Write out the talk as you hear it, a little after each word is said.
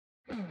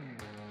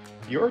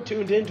You're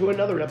tuned in to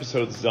another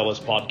episode of the Zealous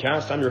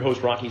Podcast. I'm your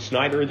host, Rocky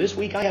Snyder. This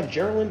week I have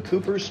Geralyn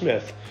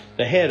Coopersmith,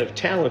 the head of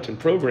talent and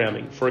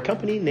programming for a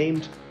company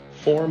named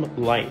Form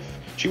Life.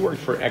 She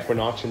worked for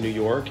Equinox in New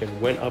York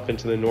and went up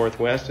into the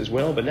Northwest as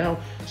well, but now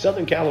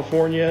Southern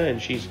California,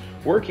 and she's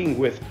working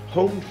with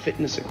home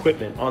fitness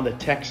equipment on the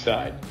tech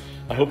side.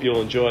 I hope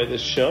you'll enjoy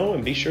this show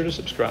and be sure to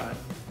subscribe.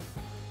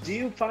 Do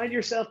you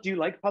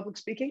like public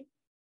speaking?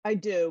 I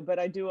do, but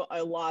I do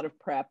a lot of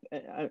prep,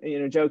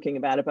 joking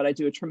about it, but I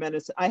do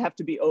I have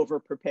to be over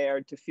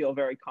prepared to feel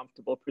very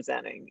comfortable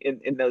presenting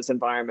in those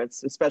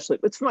environments, especially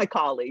it's for my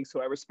colleagues who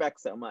I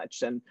respect so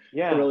much and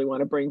I really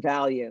want to bring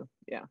value.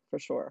 Yeah, for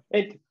sure.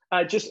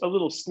 Just a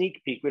little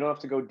sneak peek. We don't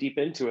have to go deep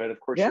into it. Of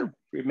course, you're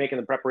making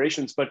the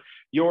preparations, but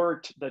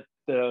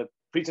the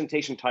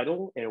presentation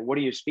title, and what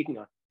are you speaking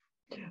on?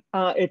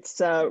 It's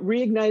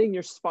reigniting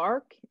your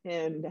spark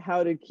and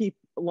how to keep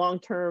a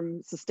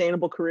long-term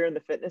sustainable career in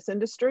the fitness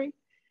industry.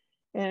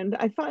 And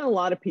I find a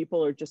lot of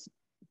people are just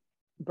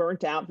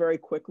burnt out very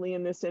quickly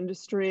in this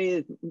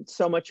industry,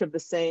 so much of the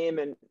same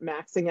and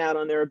maxing out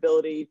on their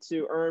ability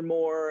to earn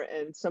more.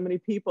 And so many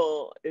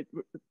people, it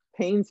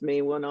pains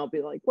me when I'll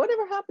be like,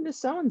 whatever happened to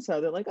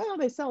so-and-so? They're like, oh,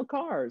 they sell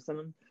cars. And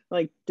I'm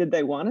like, did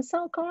they want to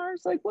sell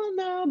cars? Like, well,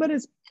 no, but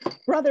his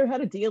brother had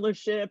a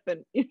dealership.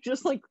 And you're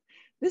just like,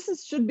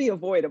 should be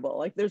avoidable.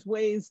 Like there's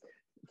ways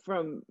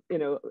from,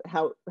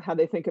 how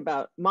they think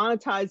about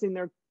monetizing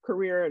their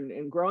career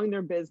and growing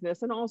their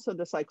business, and also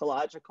the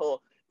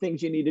psychological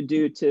things you need to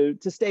do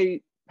to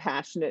stay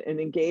passionate and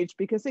engaged,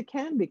 because it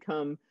can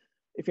become,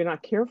 if you're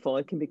not careful,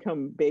 it can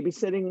become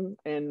babysitting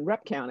and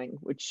rep counting,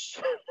 which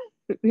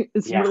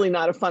is really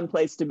not a fun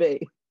place to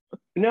be.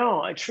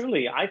 No, I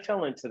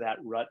fell into that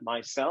rut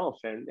myself,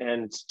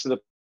 and to the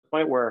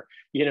point where,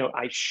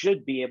 I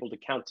should be able to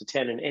count to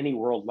 10 in any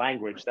world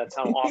language. That's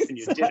how often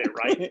you did it,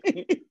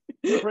 right?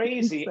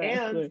 Crazy.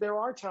 Exactly. And there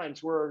are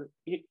times where,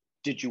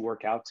 did you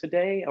work out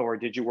today? Or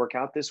did you work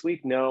out this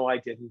week? No, I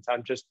didn't.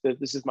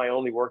 This is my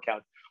only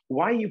workout.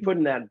 Why are you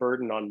putting that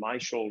burden on my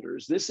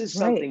shoulders? This is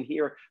something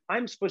here.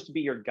 I'm supposed to be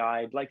your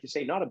guide, like you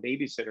say, not a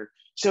babysitter.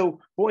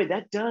 So boy,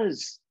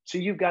 so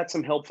you've got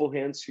some helpful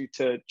hints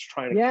to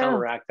try to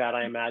counteract that,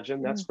 I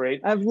imagine. That's great.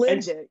 I've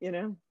lived it,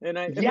 and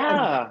I've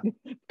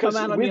come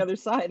out on the other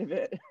side of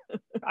it.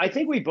 I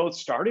think we both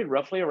started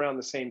roughly around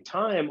the same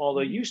time,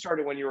 although you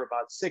started when you were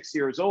about 6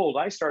 years old.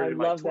 I started in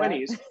my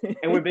 20s,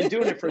 and we've been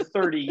doing it for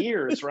 30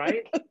 years,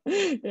 right?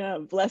 Yeah,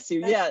 bless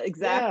you. Yeah,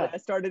 exactly. I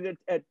started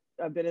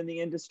I've been in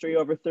the industry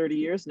over 30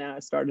 years now. I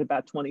started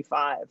about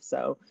 25.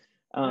 So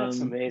that's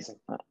amazing.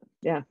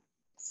 It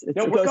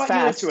what goes got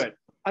fast. you into it?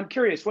 I'm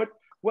curious,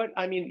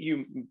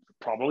 you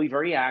probably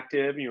very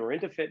active, you were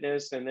into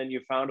fitness, and then you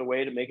found a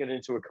way to make it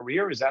into a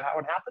career. Is that how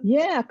it happened?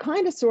 Yeah,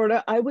 kind of, sort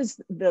of. I was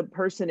the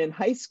person in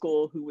high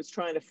school who was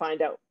trying to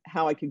find out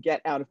how I could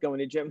get out of going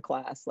to gym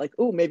class. Like,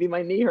 oh, maybe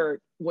my knee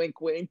hurt, wink,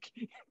 wink.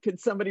 Could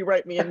somebody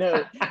write me a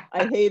note?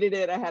 I hated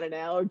it. I had an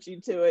allergy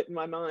to it in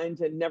my mind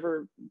and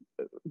never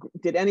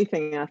did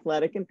anything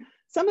athletic. And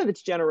some of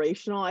it's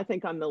generational. I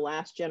think I'm the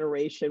last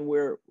generation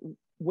where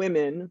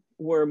women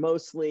were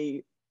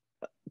mostly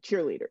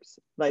cheerleaders,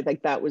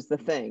 like that was the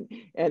thing,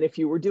 and if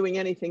you were doing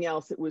anything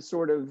else, it was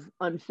sort of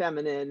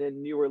unfeminine,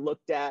 and you were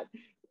looked at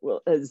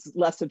as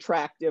less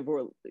attractive,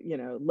 or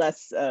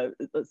less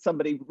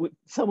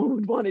someone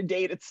would want to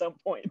date at some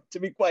point, to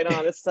be quite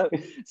honest.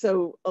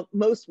 So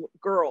most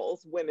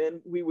girls,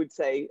 women, we would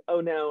say, oh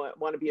no, I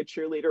want to be a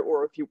cheerleader,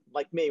 or if you,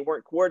 like me,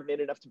 weren't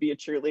coordinated enough to be a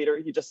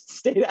cheerleader, you just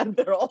stayed out of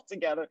there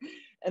altogether.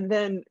 And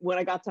then when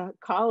I got to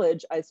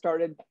college, I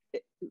started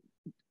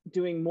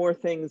doing more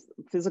things,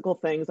 physical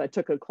things. I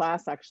took a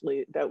class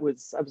actually I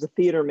was a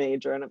theater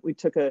major, and we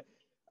took a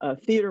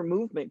theater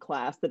movement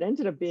class that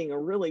ended up being a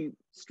really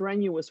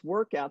strenuous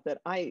workout that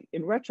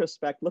in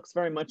retrospect, looks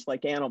very much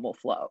like animal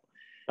flow.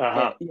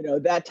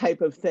 That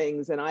type of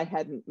things. And I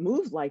hadn't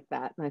moved like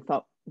that. And I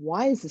thought,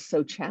 why is this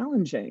so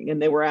challenging?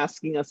 And they were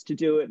asking us to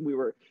do it. And we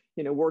were,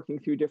 working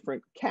through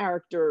different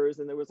characters,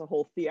 and there was a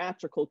whole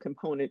theatrical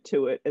component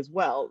to it as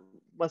well.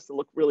 Must have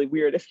looked really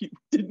weird if you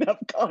didn't have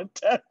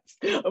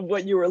context of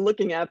what you were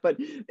looking at, but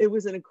it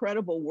was an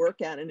incredible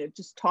workout. And it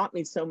just taught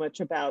me so much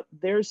about,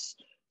 there's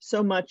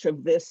so much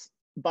of this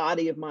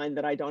body of mine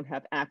that I don't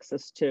have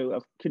access to,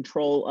 of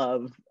control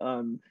of,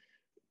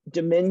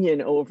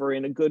 dominion over,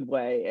 in a good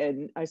way.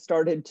 And I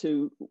started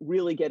to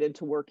really get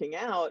into working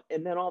out.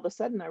 And then all of a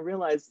sudden I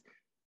realized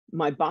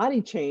my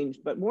body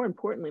changed, but more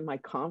importantly, my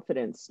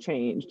confidence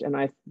changed. And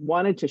I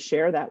wanted to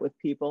share that with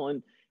people.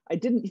 And I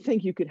didn't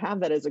think you could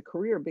have that as a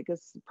career,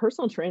 because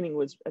personal training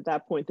was at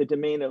that point the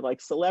domain of like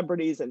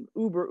celebrities and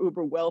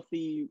uber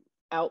wealthy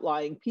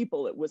outlying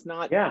people. It was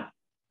not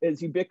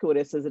as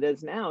ubiquitous as it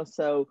is now.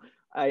 So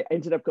I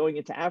ended up going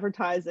into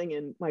advertising,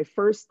 and my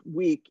first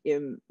week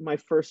in my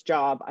first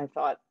job, I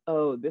thought,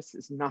 oh, this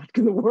is not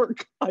going to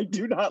work. I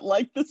do not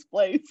like this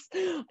place.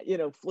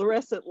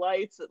 Fluorescent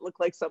lights that look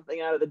like something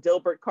out of the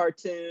Dilbert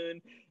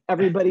cartoon,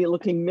 everybody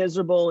looking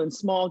miserable in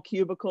small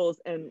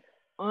cubicles. And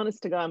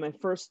honest to God, my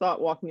first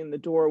thought walking in the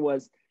door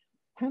was,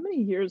 how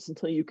many years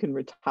until you can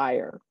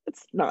retire?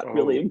 That's not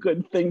really a Oh,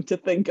 good thing to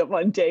think of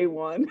on day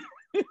one.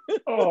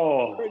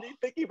 oh, Already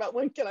thinking about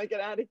when can I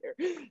get out of here.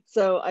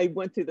 So I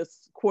went through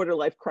this quarter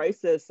life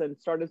crisis and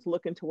started to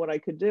look into what I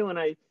could do. And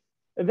I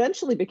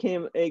eventually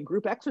became a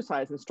group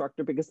exercise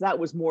instructor because that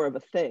was more of a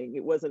thing.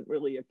 It wasn't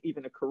really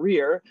even a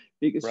career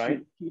because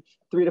right. you teach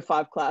 3 to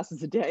 5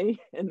 classes a day.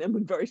 And then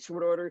in very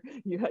short order,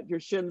 you had your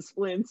shin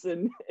splints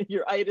and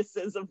your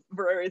itises of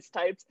various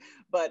types.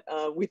 But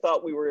we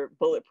thought we were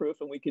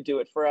bulletproof and we could do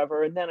it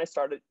forever. And then I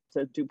started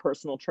to do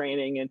personal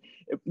training and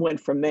it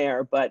went from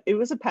there. But it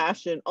was a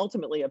passion,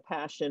 ultimately a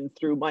passion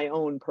through my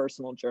own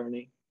personal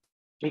journey.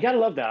 You got to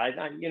love that.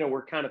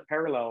 We're kind of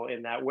parallel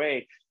in that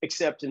way,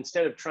 except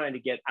instead of trying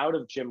to get out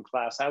of gym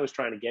class, I was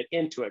trying to get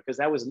into it because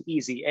that was an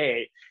easy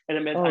A. And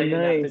it meant Oh, I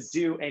didn't have to nice.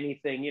 do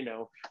anything.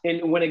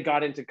 And when it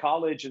got into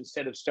college,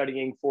 instead of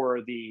studying for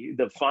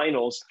the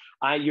finals,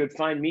 you'd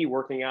find me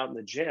working out in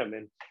the gym.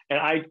 And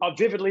I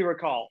vividly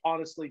recall,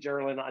 honestly,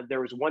 Geralyn,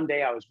 there was one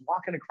day I was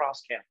walking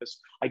across campus.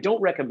 I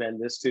don't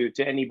recommend this to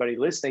anybody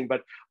listening,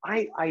 but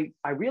I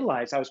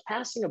realized I was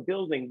passing a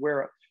building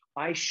where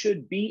I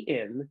should be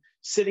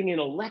sitting in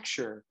a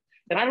lecture.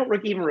 And I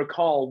don't even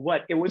recall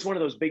what it was, one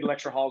of those big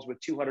lecture halls with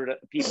 200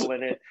 people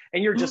in it,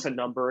 and you're just a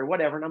number or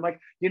whatever. And I'm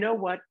like, you know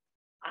what?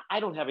 I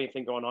don't have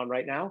anything going on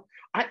right now.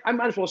 I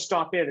might as well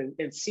stop in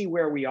and see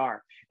where we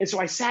are. And so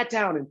I sat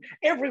down, and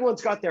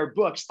everyone's got their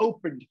books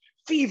opened,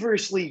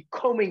 feverishly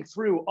combing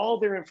through all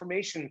their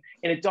information.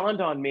 And it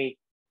dawned on me,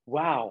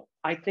 wow,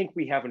 I think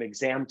we have an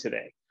exam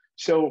today.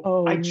 So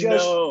Oh I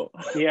just, no.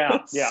 yeah,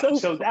 yeah.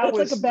 So that That's like a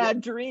was,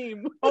 bad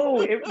dream.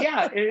 oh,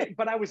 yeah,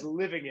 but I was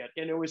living it,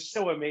 and it was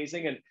so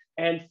amazing.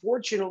 And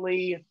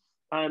fortunately,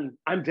 I'm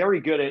very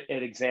good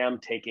at exam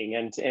taking,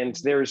 and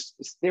there's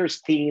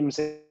themes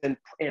and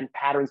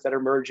patterns that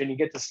emerge, and you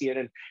get to see it,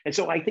 and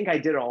so I think I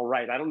did it all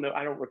right. I don't know,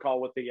 I don't recall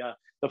what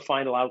the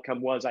final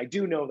outcome was. I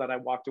do know that I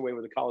walked away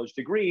with a college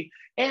degree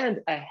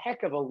and a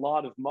heck of a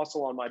lot of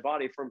muscle on my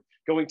body from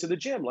going to the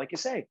gym, like you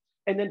say.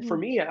 And then for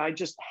me, I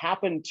just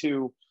happened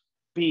to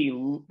be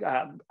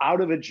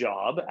out of a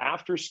job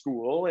after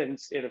school. And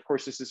of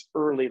course, this is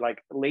early,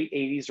 like late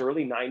 80s,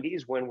 early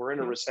 90s, when we're in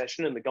a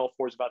recession and the Gulf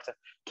War is about to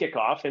kick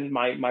off. And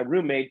my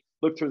roommate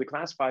looked through the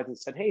classifieds and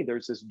said, hey,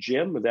 there's this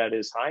gym that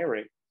is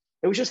hiring.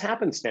 It was just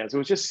happenstance. It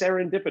was just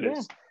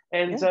serendipitous.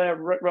 And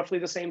roughly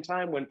the same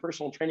time when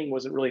personal training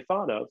wasn't really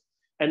thought of.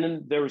 And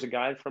then there was a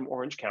guy from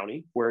Orange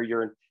County, where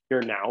you're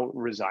now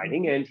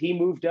residing, and he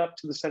moved up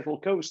to the Central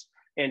Coast,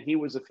 and he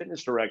was a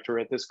fitness director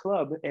at this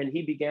club, and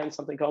he began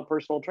something called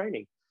personal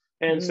training,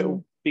 and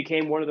so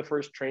became one of the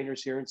first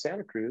trainers here in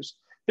Santa Cruz.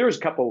 There was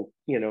a couple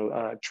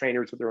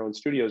trainers with their own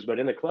studios, but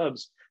in the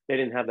clubs they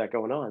didn't have that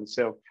going on.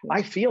 So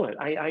I feel it.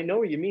 I know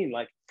what you mean.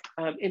 Like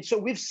and so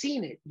we've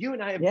seen it. You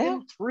and I have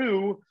been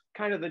through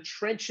kind of the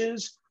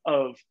trenches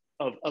of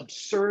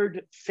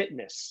absurd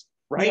fitness,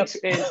 right?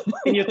 And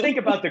you think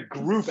about the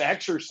group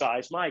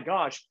exercise, my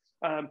gosh.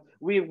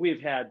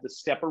 We've had the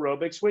step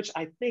aerobics, which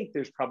I think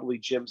there's probably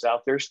gyms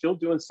out there still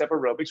doing step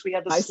aerobics. We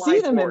had the I slide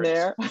see them boards, in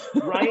there.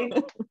 right?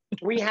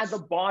 We had the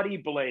body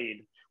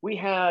blade. We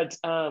had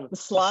the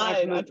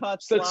slide. I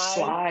taught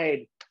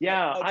slide.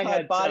 Yeah, I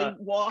had body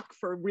walk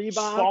for Reebok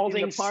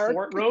Spalding in the park.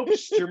 sport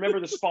ropes. Do you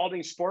remember the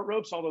Spalding sport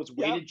ropes? All those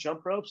weighted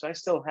jump ropes. I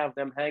still have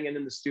them hanging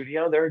in the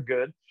studio. They're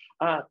good.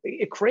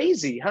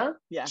 Crazy, huh?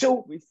 Yeah.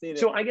 So we've seen it.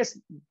 So I guess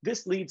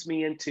this leads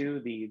me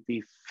into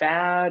the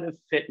fad of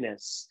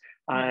fitness.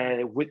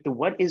 With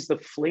what is the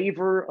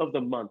flavor of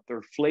the month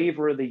or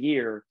flavor of the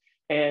year?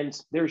 And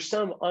there's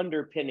some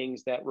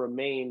underpinnings that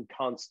remain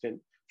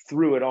constant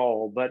through it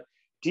all. But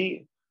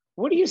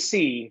what do you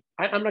see?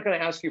 I'm not going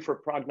to ask you for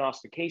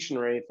prognostication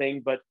or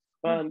anything, but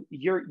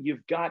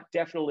you've got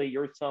definitely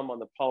your thumb on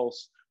the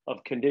pulse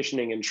of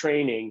conditioning and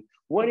training.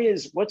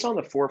 What's on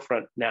the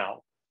forefront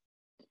now?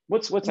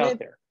 What's out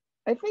there?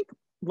 I think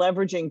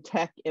leveraging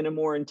tech in a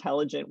more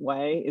intelligent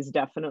way is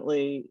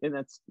definitely, and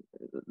that's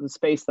the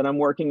space that I'm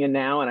working in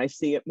now, and I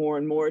see it more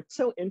and more. It's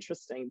so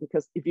interesting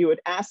because if you had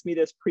asked me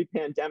this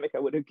pre-pandemic, I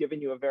would have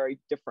given you a very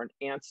different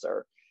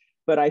answer.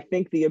 But I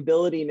think the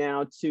ability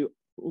now to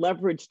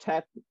leverage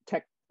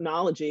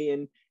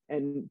technology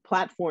and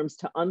platforms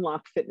to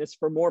unlock fitness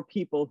for more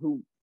people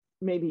who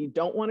maybe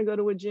don't want to go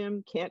to a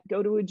gym, can't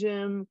go to a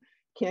gym,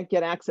 can't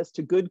get access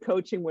to good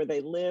coaching where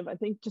they live. I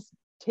think just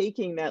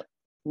taking that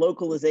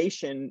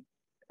localization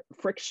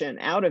friction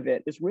out of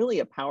it is really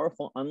a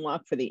powerful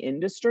unlock for the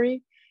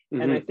industry.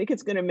 And I think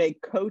it's going to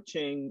make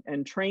coaching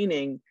and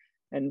training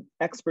and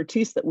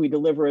expertise that we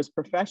deliver as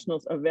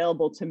professionals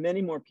available to many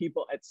more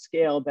people at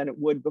scale than it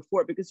would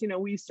before. Because,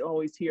 we used to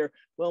always hear,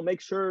 well, make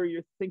sure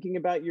you're thinking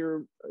about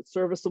your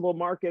serviceable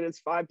market as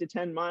 5 to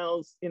 10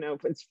 miles,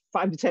 it's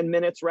 5 to 10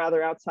 minutes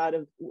rather outside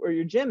of where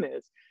your gym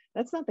is.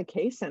 That's not the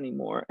case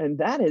anymore. And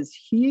that is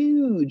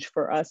huge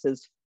for us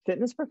as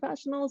fitness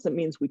professionals. It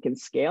means we can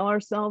scale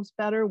ourselves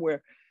better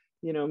where,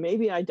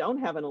 maybe I don't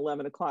have an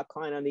 11 o'clock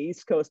client on the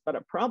East Coast, but I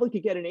probably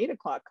could get an 8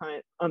 o'clock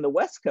client on the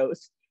West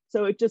Coast.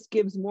 So it just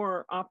gives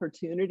more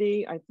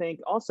opportunity. I think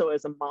also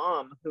as a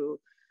mom who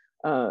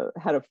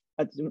had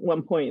at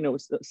one point,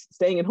 was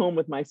staying at home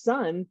with my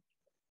son,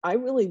 I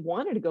really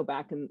wanted to go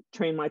back and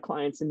train my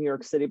clients in New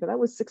York City, but I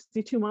was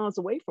 62 miles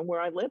away from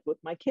where I lived with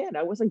my kid.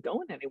 I wasn't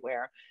going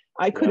anywhere.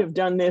 I could Yeah. have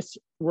done this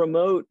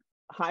remote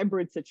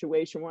hybrid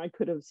situation where I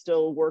could have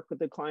still worked with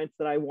the clients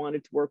that I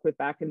wanted to work with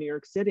back in New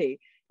York City,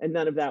 and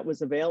none of that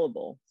was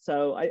available.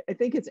 So I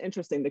think it's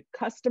interesting. The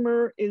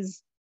customer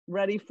is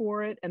ready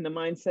for it, and the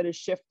mindset is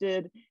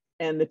shifted,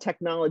 and the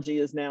technology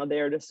is now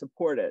there to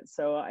support it.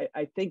 So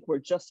I think we're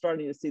just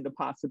starting to see the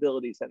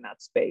possibilities in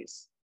that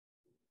space.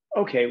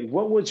 Okay,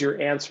 what was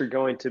your answer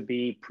going to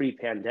be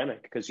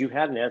pre-pandemic? Because you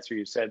had an answer,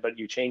 you said, but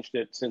you changed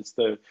it since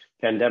the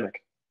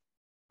pandemic.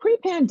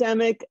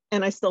 Pre-pandemic,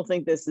 and I still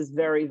think this is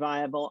very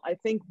viable, I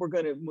think we're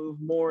going to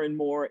move more and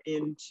more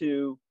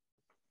into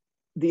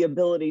the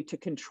ability to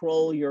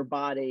control your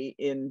body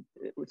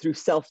through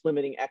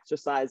self-limiting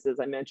exercises.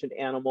 I mentioned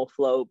animal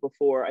flow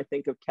before. I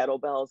think of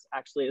kettlebells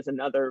actually as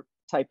another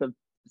type of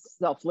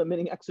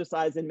self-limiting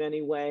exercise in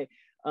many ways.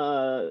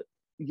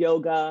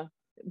 Yoga,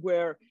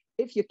 where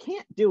if you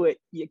can't do it,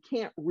 you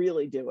can't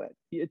really do it.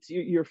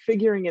 You're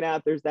figuring it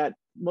out. There's that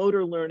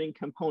motor learning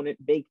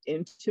component baked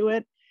into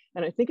it.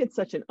 And I think it's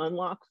such an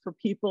unlock for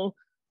people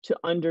to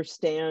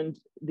understand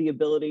the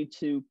ability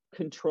to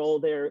control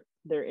their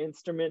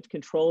instrument,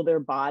 control their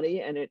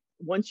body. And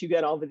once you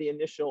get over the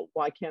initial,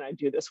 why can't I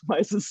do this? Why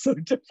is this so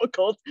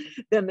difficult?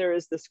 Then there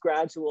is this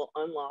gradual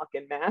unlock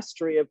and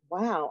mastery of,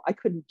 wow, I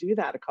couldn't do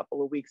that a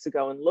couple of weeks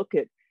ago, and look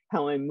at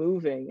how I'm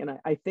moving. And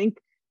I think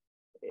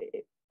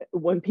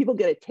when people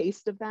get a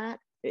taste of that,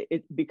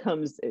 it's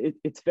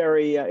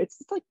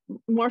like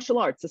martial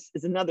arts. This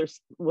is another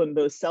one of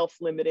those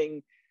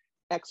self-limiting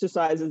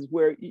exercises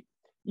where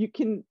you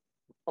can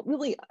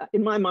really,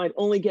 in my mind,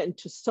 only get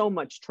into so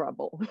much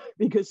trouble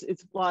because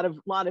it's a lot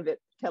of it.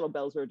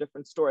 Kettlebells are a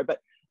different story, but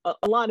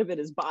a lot of it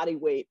is body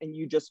weight and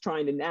you just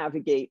trying to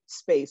navigate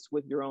space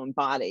with your own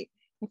body.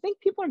 I think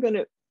people are going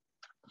to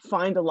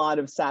find a lot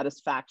of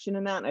satisfaction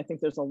in that. And I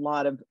think there's a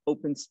lot of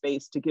open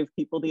space to give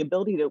people the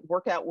ability to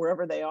work out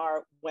wherever they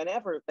are,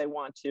 whenever they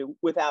want to,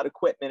 without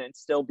equipment, and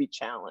still be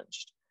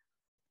challenged.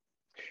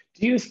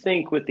 Do you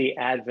think with the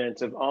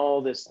advent of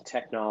all this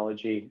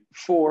technology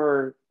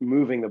for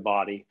moving the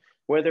body,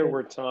 whether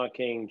we're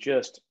talking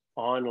just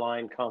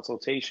online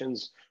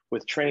consultations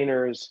with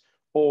trainers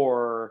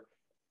or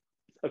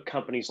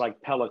companies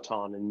like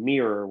Peloton and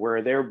Mirror,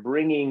 where they're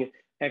bringing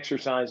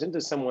exercise into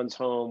someone's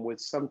home with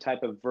some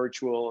type of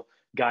virtual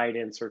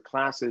guidance or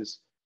classes,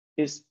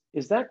 is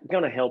that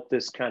going to help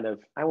this kind of,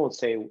 I won't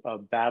say a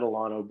battle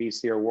on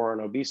obesity or war on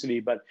obesity,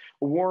 but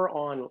war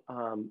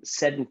on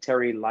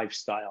sedentary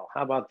lifestyle?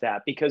 How about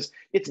that? Because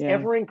it's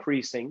ever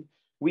increasing.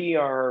 We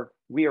are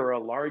a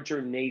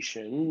larger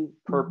nation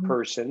per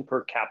person,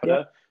 per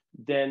capita,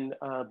 than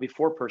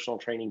before personal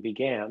training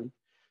began.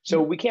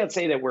 So we can't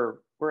say that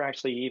we're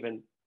actually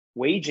even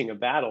waging a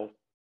battle.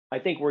 I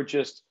think we're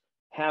just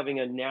having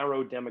a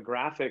narrow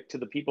demographic to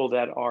the people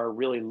that are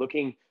really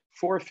looking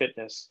for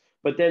fitness.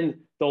 But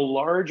then the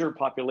larger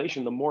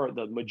population,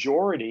 the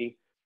majority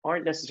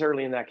aren't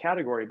necessarily in that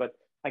category. But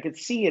I could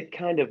see it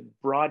kind of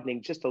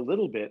broadening just a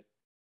little bit.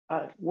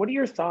 What are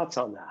your thoughts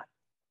on that?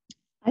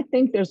 I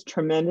think there's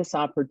tremendous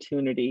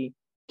opportunity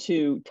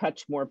to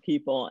touch more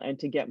people and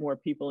to get more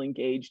people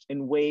engaged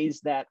in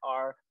ways that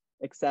are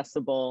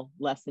accessible,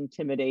 less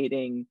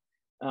intimidating,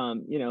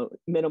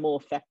 minimal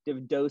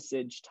effective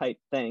dosage type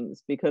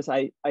things. Because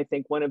I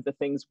think one of the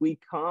things we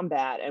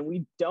combat, and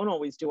we don't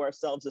always do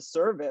ourselves a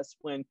service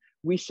when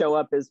we show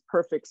up as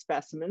perfect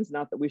specimens,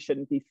 not that we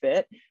shouldn't be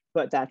fit,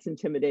 but that's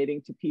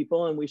intimidating to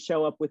people. And we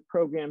show up with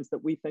programs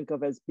that we think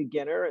of as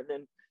beginner, and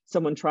then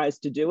someone tries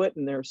to do it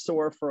and they're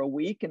sore for a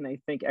week and they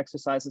think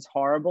exercise is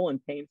horrible and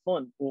painful.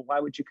 And well,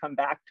 why would you come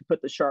back to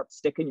put the sharp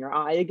stick in your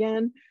eye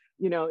again?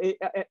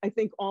 I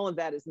think all of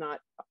that is not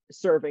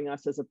serving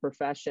us as a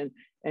profession.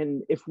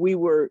 And if we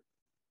were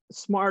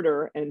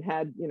smarter and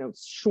had,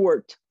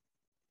 short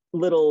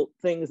little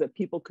things that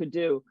people could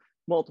do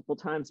multiple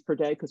times per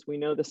day, because we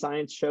know the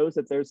science shows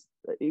that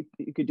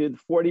you could do the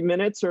 40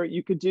 minutes or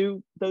you could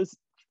do those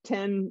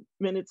 10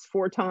 minutes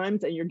 4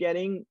 times and you're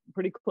getting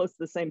pretty close to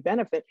the same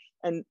benefit.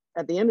 And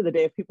at the end of the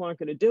day, if people aren't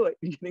going to do it,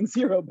 you're getting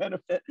zero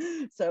benefit.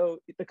 So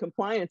the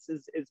compliance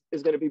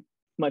is going to be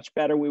much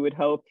better, we would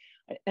hope.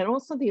 And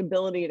also the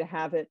ability to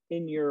have it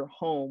in your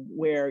home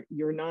where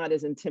you're not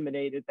as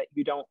intimidated that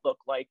you don't look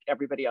like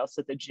everybody else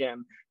at the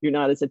gym. You're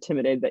not as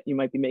intimidated that you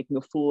might be making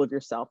a fool of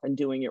yourself and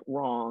doing it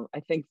wrong.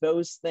 I think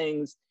those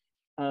things,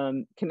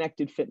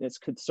 connected fitness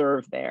could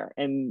serve there,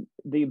 and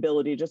the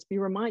ability to just be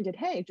reminded,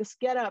 hey, just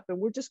get up and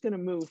we're just going to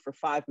move for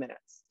 5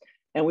 minutes.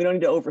 And we don't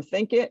need to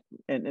overthink it.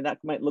 And that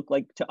might look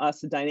like to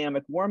us a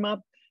dynamic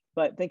warm-up,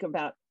 but think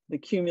about the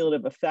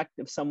cumulative effect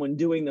of someone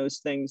doing those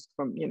things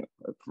from,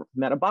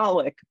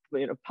 metabolic,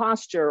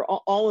 posture,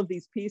 all of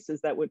these pieces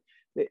that would,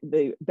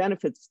 the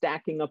benefits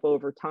stacking up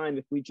over time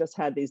if we just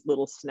had these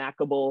little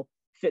snackable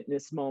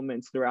fitness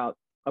moments throughout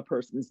a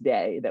person's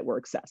day that were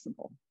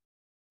accessible.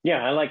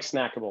 Yeah, I like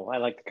snackable. I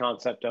like the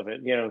concept of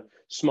it.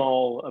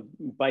 Small,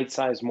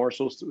 bite-sized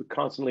morsels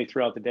constantly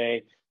throughout the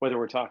day, whether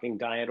we're talking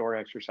diet or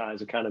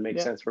exercise, it kind of makes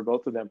Yeah, sense for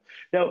both of them.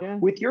 Now, yeah,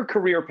 with your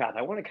career path,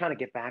 I want to kind of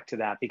get back to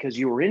that because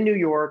you were in New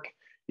York,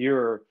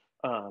 you're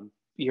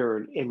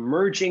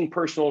emerging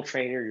personal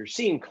trainer, you're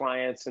seeing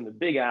clients in the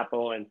Big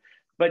Apple,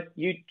 but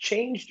you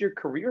changed your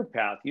career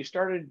path. You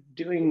started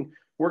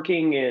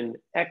working in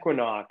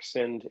Equinox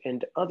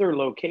and other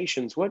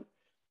locations.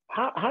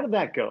 How did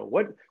that go?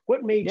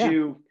 What made yeah.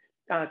 you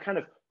kind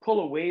of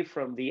pull away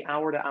from the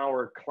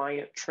hour-to-hour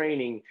client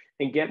training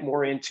and get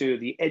more into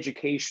the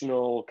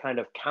educational kind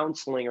of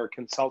counseling or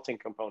consulting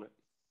component?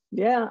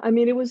 Yeah, I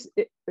mean,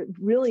 it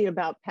really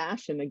about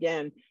passion.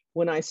 Again,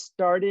 when I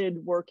started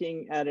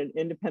working at an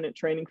independent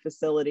training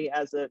facility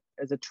as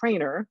a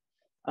trainer,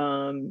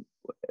 um,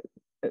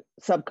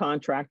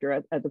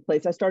 subcontractor at the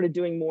place, I started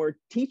doing more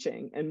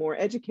teaching and more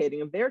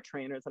educating of their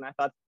trainers, and I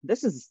thought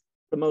this is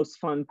the most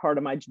fun part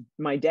of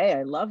my day.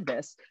 I love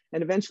this,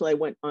 and eventually I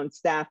went on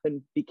staff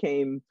and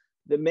became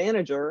the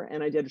manager,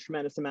 and I did a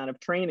tremendous amount of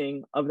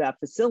training of that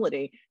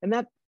facility, and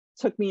that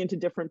took me into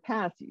different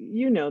paths.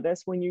 You know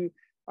this, when you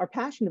are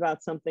passionate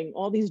about something,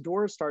 all these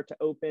doors start to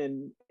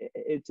open.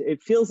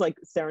 It feels like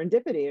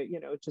serendipity,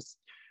 just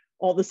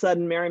all of a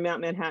sudden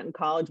Marymount Manhattan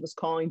College was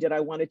calling, did I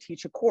want to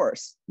teach a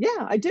course?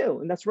 Yeah, I do.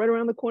 And that's right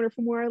around the corner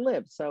from where I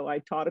live. So I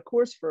taught a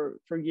course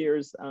for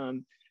years.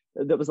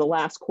 That was the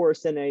last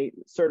course in a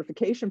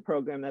certification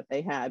program that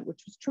they had,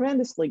 which was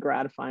tremendously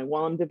gratifying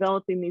while I'm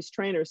developing these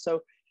trainers.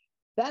 So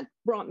that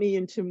brought me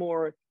into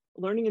more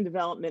learning and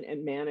development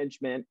and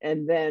management.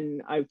 And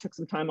then I took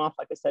some time off,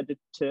 like I said,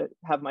 to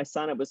have my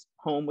son. I was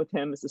home with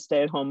him as a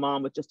stay-at-home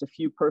mom with just a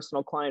few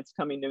private clients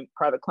coming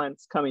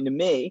to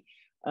me.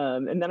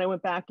 And then I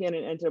went back in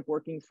and ended up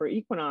working for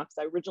Equinox.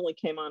 I originally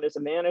came on as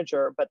a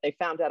manager, but they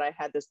found out I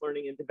had this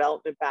learning and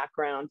development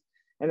background.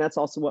 And that's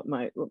also what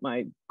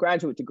my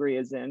graduate degree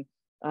is in,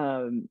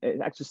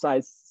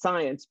 exercise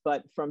science,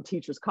 but from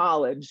Teachers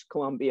College,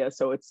 Columbia.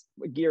 So it's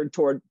geared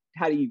toward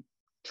how do you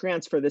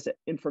transfer this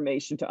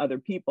information to other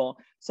people.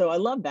 So I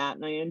love that.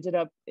 And I ended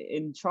up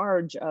in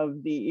charge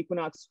of the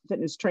Equinox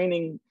Fitness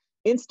Training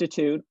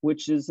Institute,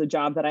 which is a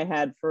job that I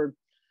had for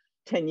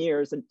 10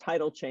 years, and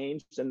title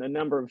changed and the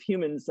number of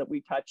humans that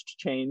we touched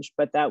changed.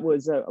 But that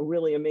was a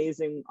really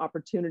amazing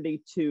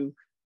opportunity to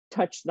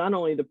touch not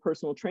only the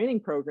personal training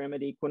program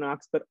at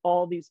Equinox, but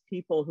all these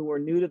people who were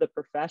new to the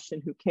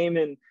profession, who came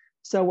in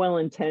so well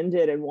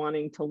intended and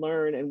wanting to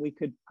learn, and we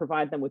could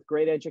provide them with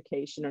great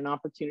education and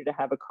opportunity to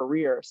have a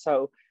career.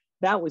 So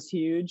that was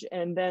huge.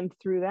 And then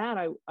through that,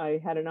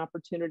 I had an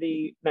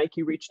opportunity.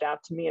 Nike reached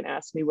out to me and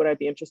asked me would I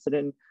be interested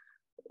in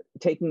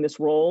taking this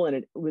role. And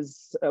it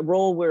was a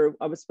role where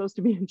I was supposed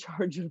to be in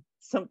charge of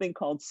something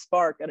called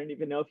Spark. I don't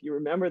even know if you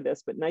remember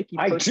this, but Nike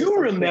I purchased do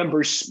something.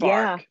 remember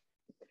Spark. Yeah.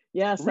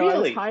 Yeah, so I was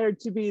Really?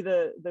 hired to be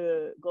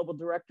the global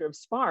director of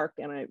Spark,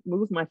 and I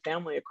moved my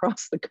family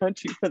across the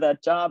country for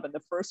that job. And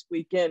the first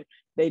weekend,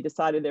 they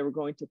decided they were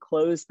going to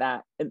close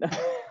that. And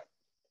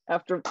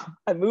after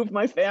I moved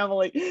my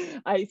family,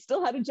 I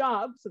still had a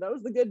job, so that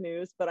was the good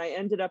news. But I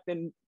ended up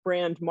in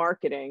brand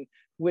marketing,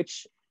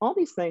 which all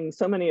these things,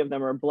 so many of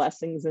them are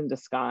blessings in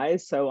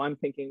disguise. So I'm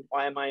thinking,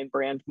 why am I in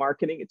brand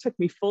marketing? It took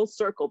me full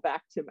circle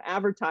back to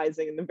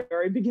advertising in the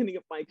very beginning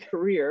of my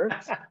career.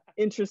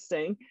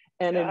 Interesting.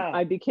 And then Yeah.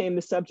 I became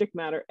the subject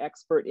matter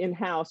expert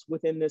in-house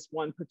within this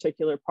one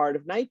particular part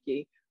of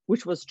Nike,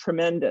 which was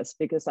tremendous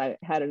because I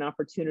had an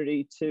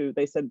opportunity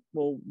they said,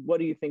 well, what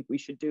do you think we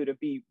should do to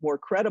be more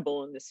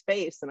credible in this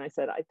space? And I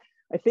said,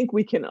 I think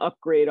we can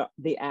upgrade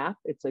the app.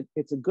 It's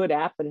a good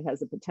app and it has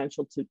the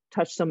potential to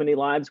touch so many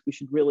lives. We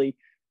should really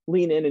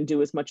lean in and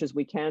do as much as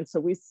we can.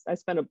 So I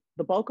spent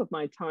the bulk of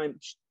my time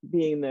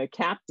being the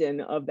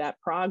captain of that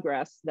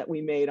progress that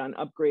we made on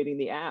upgrading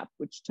the app,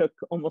 which took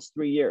almost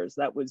 3 years.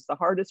 That was the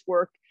hardest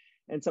work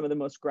and some of the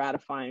most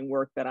gratifying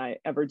work that I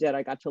ever did.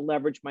 I got to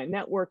leverage my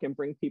network and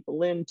bring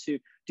people in to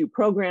do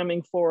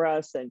programming for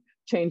us and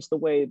change the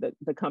way that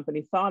the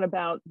company thought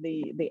about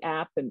the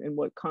app and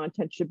what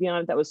content should be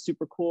on it. That was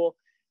super cool.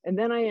 And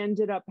then I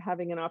ended up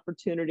having an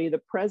opportunity.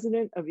 The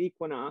president of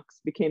Equinox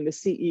became the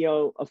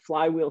CEO of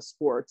Flywheel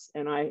Sports.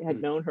 And I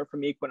had known her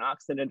from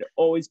Equinox, and it had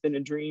always been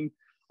a dream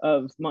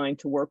of mine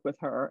to work with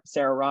her,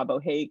 Sarah Robb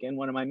O'Hagan,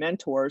 one of my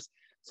mentors.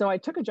 So I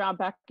took a job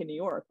back in New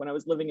York when I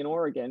was living in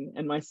Oregon,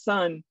 and my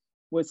son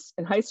was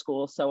in high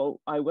school.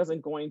 So I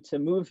wasn't going to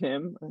move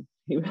him.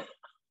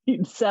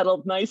 He'd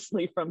settled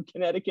nicely from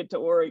Connecticut to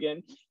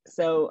Oregon.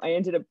 So I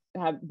ended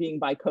up being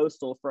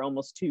bi-coastal for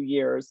almost 2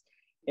 years.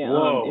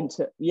 Whoa.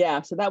 So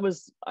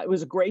it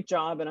was a great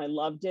job and I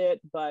loved it,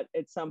 but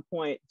at some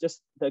point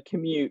just the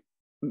commute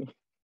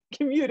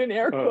in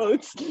air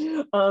quotes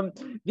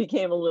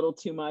became a little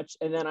too much.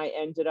 And then I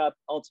ended up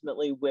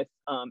ultimately with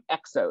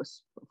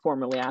Exos,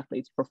 formerly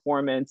Athletes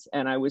Performance,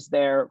 and I was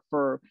there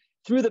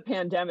through the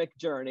pandemic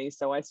journey.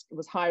 So I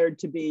was hired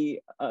to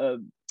be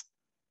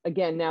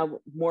again,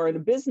 now more in a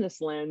business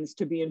lens,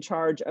 to be in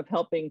charge of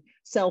helping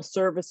sell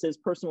services,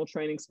 personal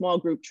training, small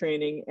group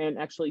training, and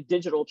actually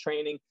digital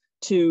training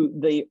to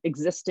the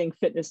existing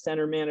fitness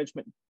center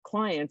management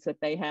clients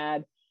that they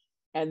had.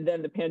 And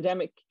then the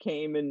pandemic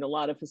came and a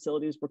lot of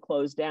facilities were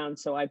closed down.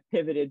 So I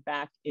pivoted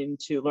back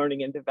into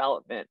learning and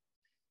development.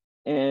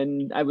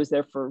 And I was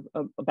there for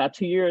about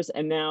 2 years.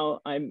 And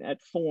now I'm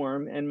at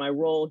Form, and my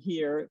role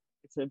here,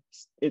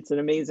 it's an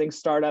amazing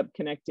startup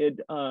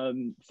connected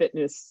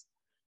fitness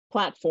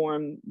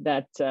platform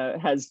that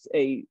has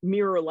a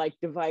mirror-like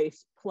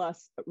device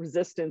plus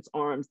resistance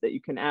arms that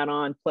you can add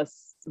on,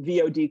 plus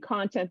VOD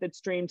content that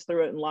streams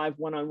through it and live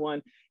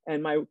one-on-one.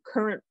 And my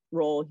current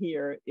role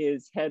here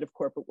is head of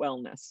corporate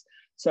wellness.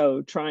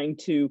 So trying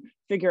to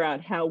figure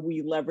out how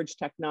we leverage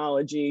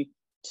technology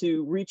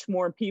to reach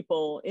more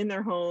people in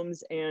their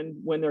homes and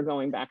when they're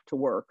going back to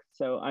work.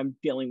 So I'm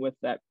dealing with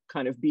that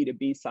kind of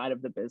B2B side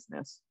of the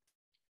business.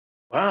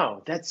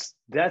 Wow, that's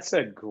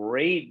a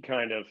great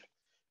kind of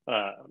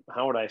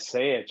how would I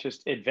say it?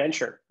 Just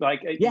adventure.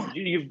 Like Yeah.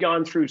 you've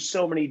gone through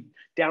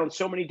down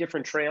so many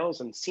different trails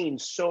and seen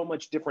so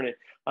much different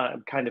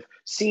kind of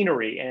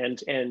scenery,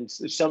 and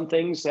some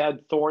things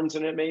had thorns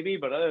in it maybe,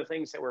 but other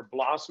things that were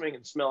blossoming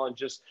and smelling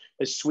just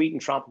as sweet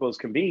and tropical as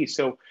can be.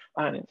 So,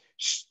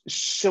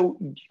 so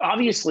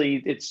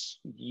obviously it's,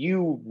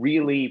 you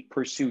really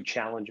pursue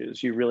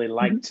challenges. You really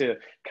like to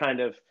kind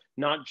of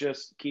not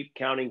just keep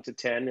counting to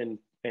 10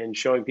 and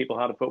showing people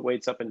how to put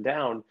weights up and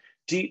down.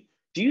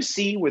 Do you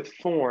see with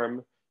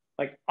Form,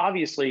 like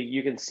obviously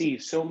you can see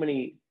so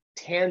many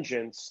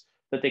tangents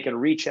that they can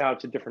reach out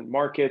to different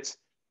markets.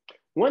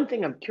 One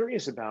thing I'm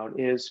curious about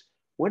is,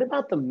 what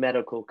about the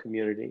medical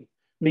community?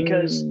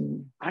 Because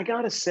I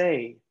gotta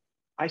say,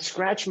 I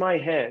scratch my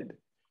head.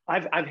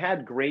 I've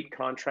had great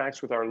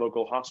contracts with our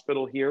local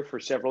hospital here for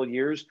several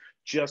years,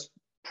 just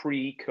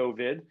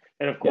pre-COVID.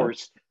 And of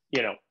course,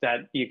 you know,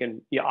 that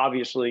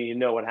obviously, you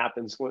know what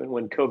happens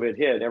when COVID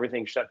hit,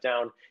 everything shut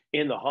down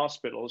in the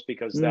hospitals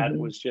because that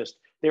was just,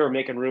 they were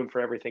making room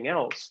for everything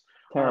else.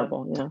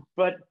 Terrible, yeah.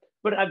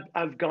 But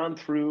I've gone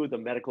through the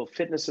Medical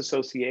Fitness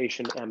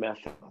Association,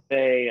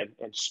 MFA,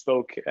 and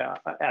spoke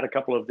at a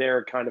couple of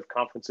their kind of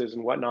conferences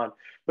and whatnot.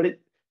 But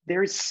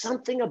there is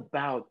something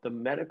about the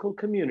medical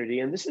community,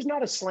 and this is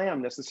not a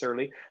slam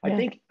necessarily. I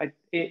think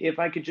if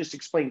I could just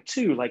explain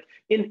too, like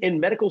in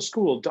medical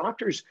school,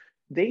 doctors,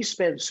 they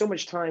spend so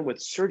much time with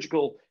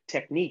surgical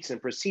techniques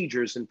and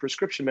procedures and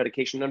prescription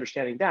medication,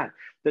 understanding that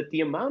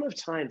the amount of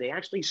time they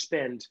actually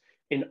spend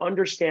in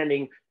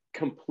understanding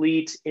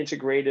complete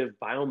integrative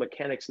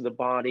biomechanics of the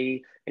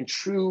body and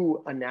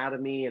true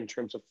anatomy in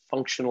terms of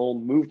functional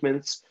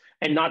movements,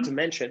 and not to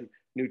mention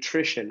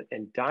nutrition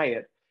and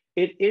diet,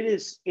 it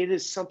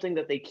is something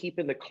that they keep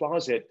in the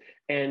closet.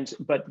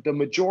 But the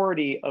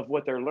majority of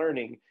what they're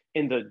learning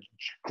in the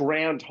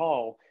grand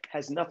hall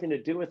has nothing to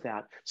do with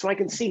that. So I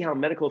can see how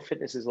medical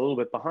fitness is a little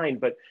bit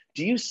behind, but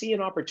do you see an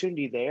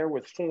opportunity there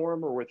with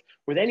Form or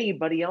with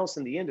anybody else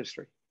in the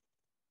industry?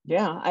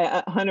 Yeah,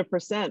 I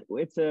 100%.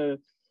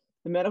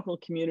 The medical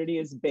community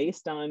is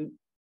based on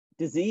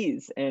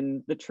disease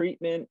and the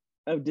treatment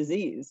of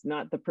disease,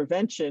 not the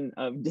prevention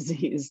of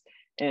disease.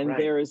 And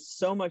there is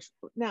so much,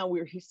 now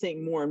we're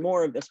seeing more and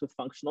more of this with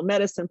functional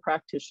medicine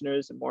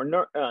practitioners and more,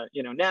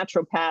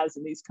 naturopaths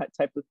and these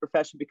types of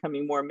profession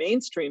becoming more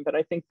mainstream. But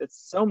I think there's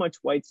so much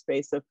white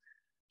space of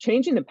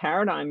changing the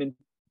paradigm in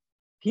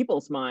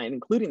people's mind,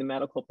 including the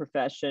medical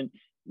profession,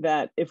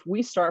 that if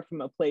we start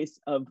from a place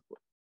of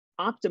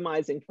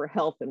optimizing for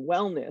health and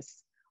wellness,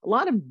 a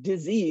lot of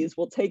disease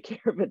will take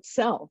care of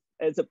itself,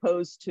 as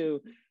opposed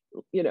to,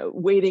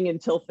 waiting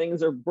until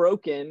things are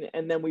broken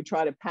and then we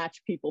try to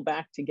patch people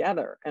back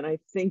together. And I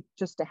think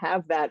just to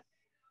have that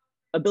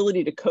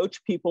ability to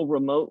coach people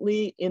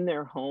remotely in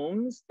their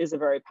homes is a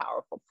very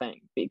powerful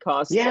thing,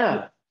 because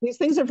these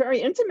things are very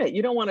intimate.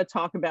 You don't want to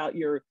talk about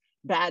your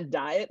bad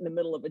diet in the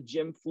middle of a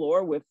gym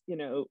floor with,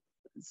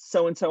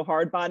 so-and-so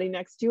hard body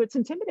next to you. It's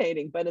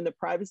intimidating, but in the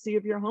privacy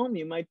of your home,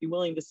 you might be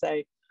willing to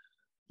say,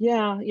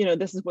 yeah,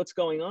 this is what's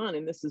going on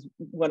and this is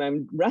what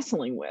I'm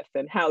wrestling with,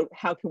 and how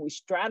can we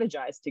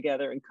strategize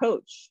together and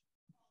coach?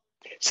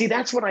 See,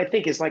 that's what I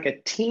think is like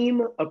a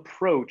team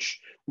approach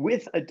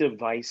with a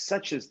device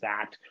such as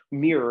that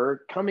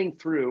mirror coming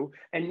through.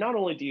 And not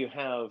only do you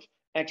have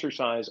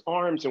exercise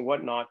arms and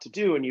whatnot to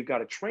do, and you've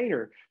got a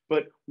trainer,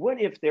 but what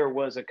if there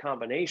was a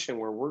combination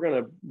where we're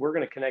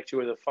gonna connect you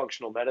with a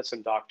functional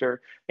medicine doctor,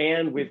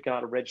 and we've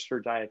got a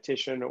registered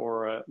dietitian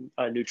or a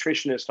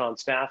nutritionist on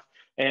staff,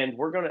 and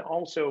we're going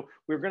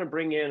to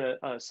bring in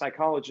a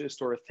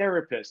psychologist or a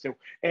therapist,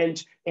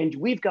 and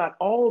we've got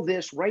all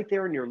this right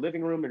there in your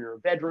living room, in your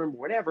bedroom,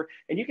 whatever,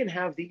 and you can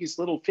have these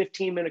little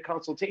 15-minute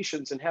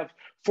consultations and have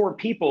 4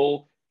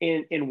 people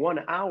in 1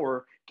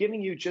 hour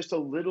giving you just a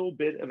little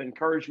bit of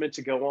encouragement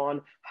to go on.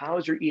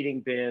 How's your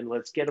eating been?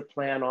 Let's get a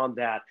plan on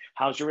that.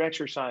 How's your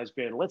exercise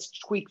been? Let's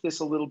tweak this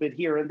a little bit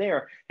here and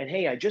there. And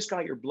hey, I just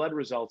got your blood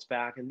results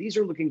back and these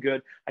are looking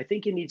good. I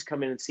think you need to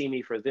come in and see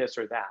me for this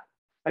or that.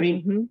 I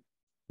mean,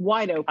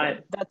 wide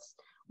open. That's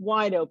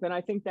wide open.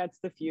 I think that's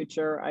the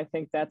future. I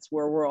think that's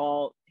where we're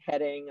all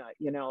heading.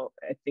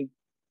 I think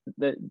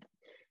the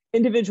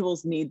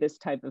individuals need this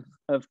type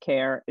of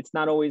care. It's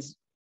not always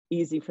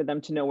easy for them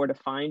to know where to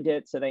find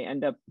it. So they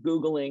end up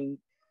Googling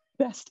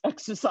best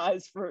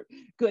exercise for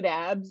good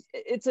abs.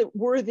 It's a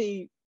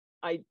worthy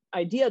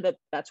idea that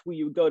that's where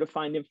you would go to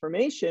find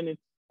information.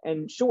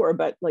 And sure,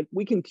 but like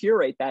we can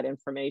curate that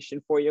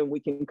information for you and we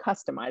can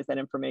customize that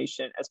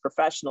information as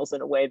professionals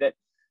in a way that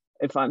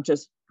if I'm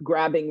just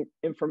grabbing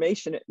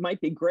information, it might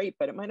be great,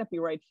 but it might not be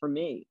right for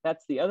me.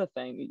 That's the other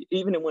thing.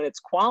 Even when it's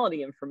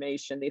quality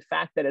information, the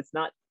fact that it's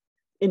not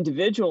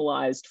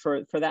individualized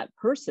for that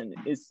person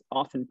is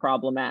often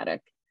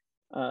problematic.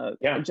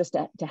 And just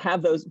to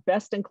have those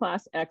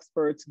best-in-class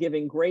experts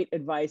giving great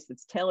advice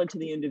that's tailored to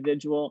the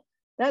individual,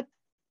 that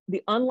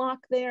the unlock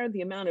there,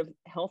 the amount of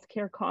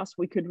healthcare costs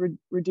we could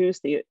reduce,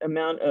 the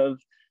amount of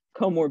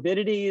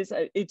comorbidities,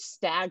 it's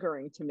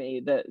staggering to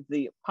me,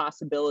 the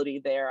possibility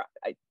there.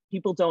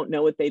 People don't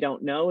know what they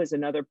don't know is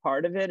another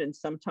part of it. And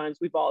sometimes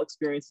we've all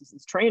experienced this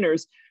as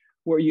trainers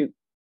where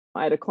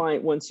I had a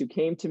client once who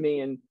came to me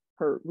and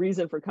her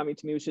reason for coming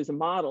to me was she's a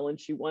model and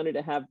she wanted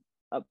to have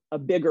a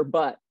bigger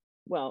butt.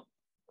 Well,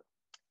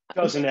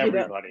 doesn't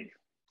everybody?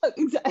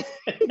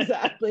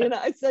 Exactly. And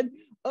I said,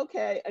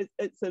 okay.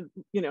 I said,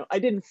 I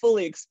didn't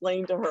fully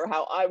explain to her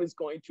how I was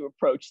going to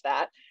approach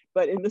that,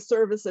 but in the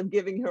service of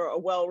giving her a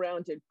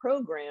well-rounded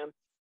program,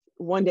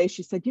 one day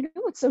she said,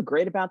 what's so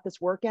great about these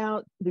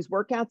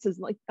workouts is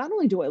like, not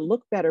only do I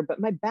look better, but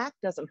my back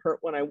doesn't hurt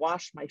when I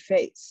wash my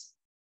face.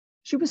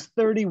 She was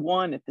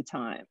 31 at the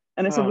time.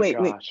 And I said, wait.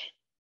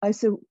 I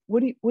said,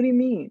 what do you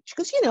mean? She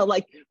goes,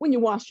 like when you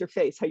wash your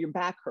face, how your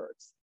back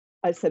hurts.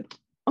 I said,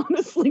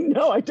 honestly,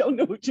 no, I don't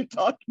know what you're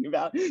talking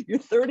about. You're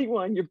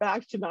 31, your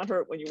back should not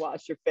hurt when you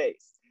wash your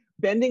face.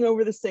 Bending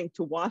over the sink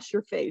to wash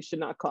your face should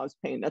not cause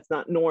pain. That's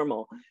not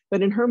normal.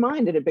 But in her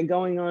mind, it had been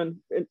going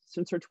on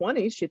since her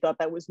 20s. She thought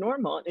that was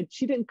normal. And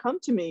she didn't come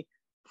to me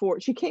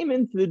she came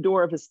into the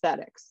door of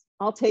aesthetics.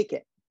 I'll take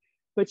it.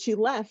 But she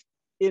left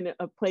in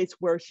a place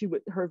where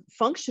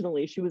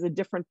functionally, she was a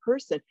different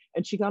person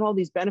and she got all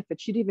these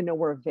benefits she didn't even know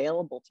were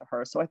available to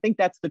her. So I think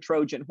that's the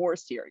Trojan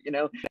horse here,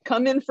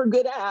 come in for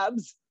good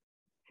abs.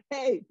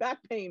 Hey, back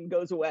pain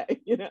goes away,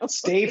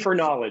 Stay for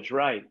knowledge,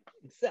 right?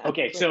 Exactly.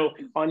 Okay, so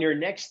on your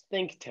next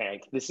think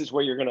tank, this is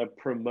where you're going to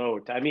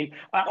promote. I mean,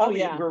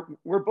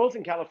 we're both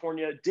in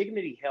California.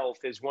 Dignity Health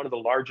is one of the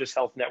largest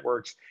health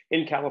networks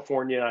in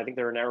California. I think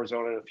they're in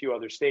Arizona and a few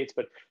other states,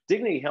 but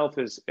Dignity Health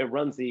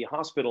runs the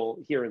hospital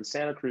here in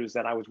Santa Cruz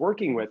that I was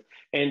working with,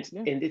 and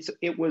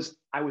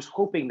I was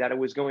hoping that it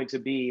was going to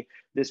be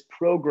this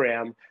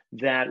program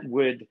that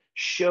would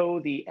show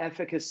the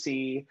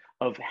efficacy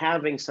of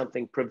having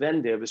something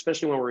preventive,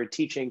 especially when we're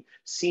teaching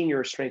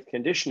senior strength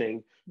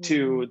conditioning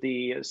to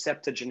the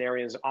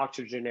septuagenarians,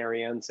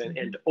 octogenarians,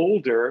 and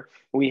older.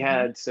 We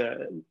had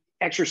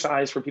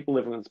exercise for people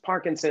living with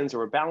Parkinson's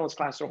or a balance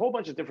class, or a whole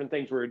bunch of different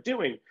things we were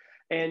doing.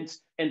 And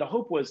the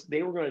hope was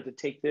they were going to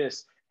take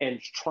this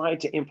and try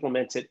to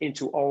implement it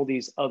into all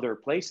these other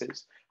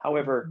places.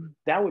 However,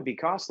 that would be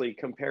costly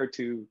compared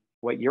to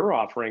what you're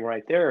offering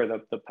right there,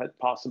 the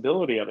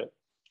possibility of it.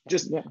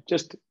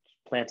 Just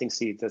planting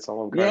seeds. That's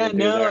all I'm trying to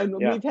do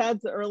there. We've had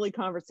the early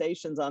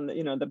conversations on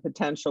the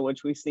potential,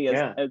 which we see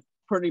as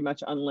pretty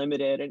much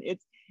unlimited. And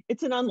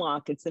it's an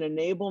unlock. It's an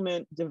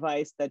enablement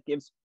device that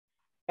gives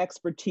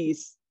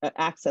expertise,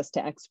 access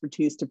to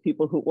expertise to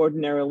people who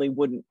ordinarily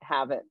wouldn't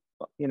have it,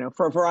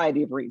 for a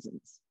variety of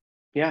reasons.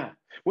 Yeah.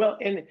 Well,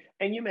 and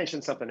you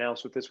mentioned something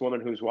else with this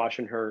woman who's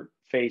washing her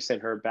face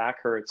and her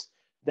back hurts.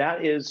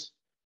 That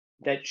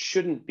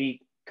shouldn't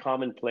be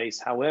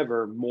commonplace.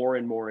 However, more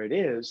and more it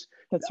is.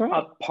 That's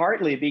right.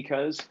 Partly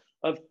because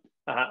of,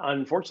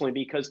 unfortunately,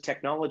 because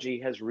technology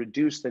has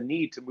reduced the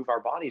need to move our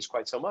bodies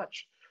quite so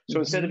much. So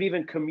instead of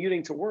even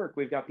commuting to work,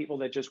 we've got people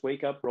that just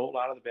wake up, roll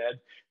out of the bed,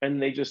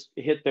 and they just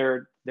hit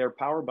their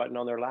power button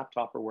on their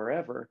laptop or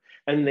wherever,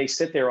 and they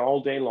sit there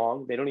all day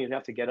long. They don't even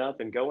have to get up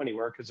and go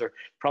anywhere because they're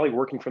probably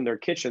working from their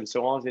kitchen.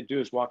 So all they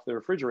do is walk to the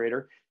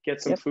refrigerator, get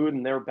some food,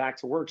 and they're back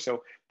to work.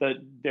 So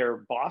their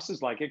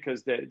bosses like it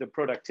because the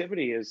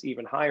productivity is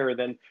even higher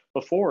than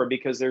before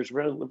because there's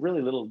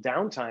really little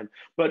downtime.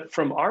 But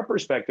from our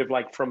perspective,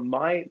 like from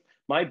my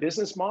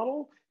business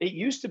model, it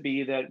used to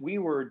be that we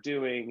were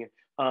doing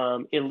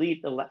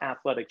elite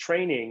athletic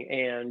training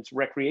and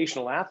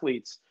recreational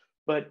athletes.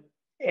 But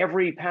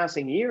every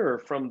passing year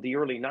from the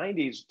early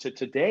 90s to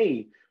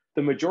today,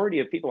 the majority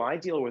of people I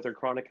deal with are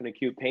chronic and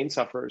acute pain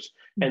sufferers.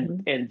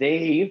 And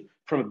they,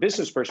 from a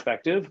business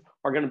perspective,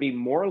 are going to be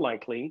more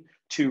likely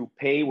to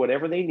pay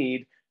whatever they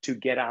need to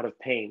get out of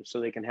pain so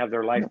they can have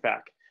their life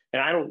back.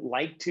 And I don't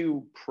like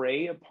to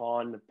prey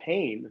upon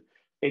pain.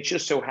 It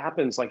just so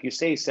happens, like you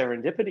say,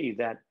 serendipity,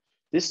 that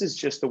this is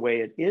just the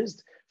way it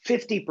is.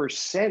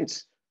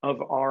 50%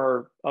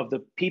 of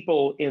the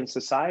people in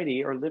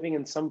society are living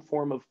in some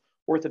form of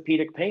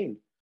orthopedic pain,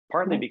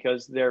 partly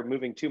because they're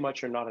moving too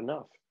much or not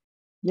enough.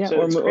 Yeah,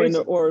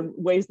 so or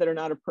ways that are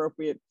not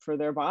appropriate for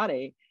their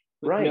body,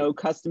 with no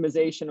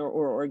customization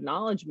or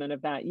acknowledgement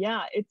of that.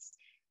 Yeah,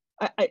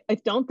 I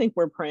don't think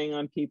we're preying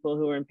on people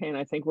who are in pain.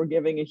 I think we're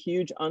giving a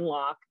huge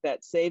unlock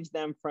that saves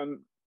them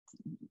from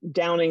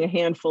downing a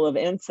handful of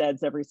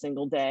NSAIDs every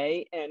single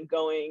day and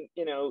going,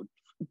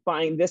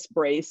 buying this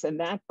brace and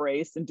that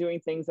brace and doing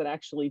things that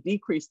actually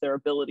decrease their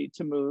ability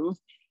to move,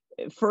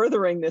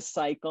 furthering this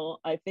cycle.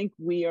 I think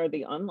we are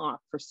the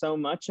unlock for so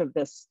much of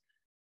this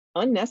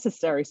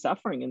unnecessary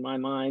suffering in my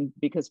mind,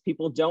 because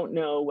people don't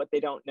know what they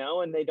don't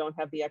know, and they don't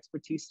have the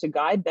expertise to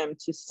guide them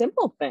to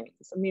simple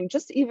things. I mean,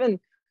 just even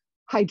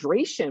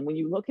hydration, when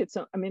you look at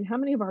how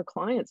many of our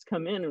clients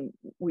come in and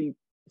we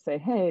say,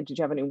 hey, did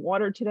you have any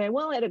water today?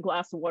 Well, I had a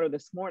glass of water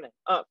this morning.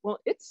 Well,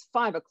 it's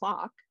 5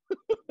 o'clock.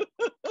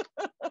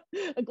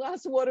 A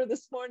glass of water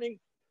this morning,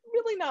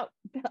 really not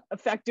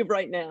effective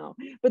right now,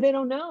 but they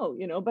don't know,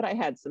 but I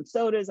had some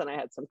sodas and I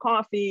had some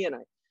coffee and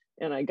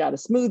I got a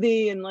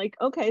smoothie, and like,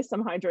 okay,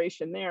 some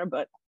hydration there,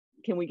 but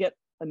can we get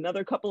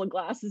another couple of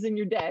glasses in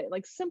your day?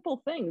 Like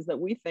simple things that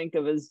we think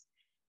of as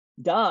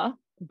duh,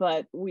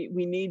 but we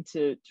need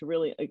to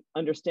really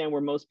understand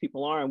where most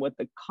people are and what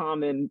the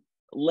common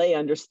lay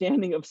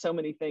understanding of so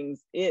many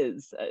things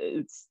is.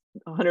 It's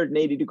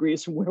 180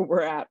 degrees from where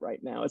we're at right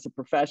now as a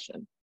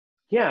profession.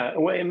 Yeah,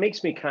 well, it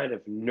makes me kind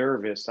of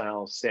nervous,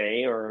 I'll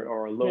say,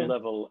 or a low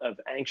level of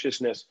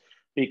anxiousness,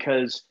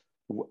 because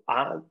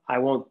I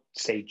won't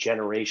say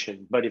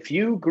generation, but if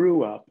you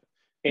grew up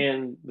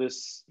in the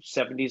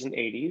 70s and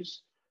 80s,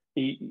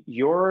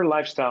 your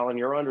lifestyle and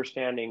your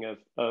understanding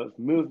of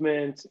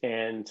movement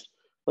and,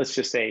 let's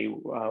just say,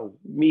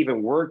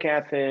 even work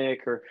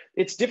ethic, or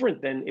it's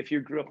different than if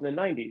you grew up in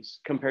the 90s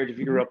compared to if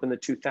you grew up in the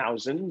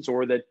 2000s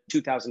or the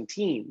 2000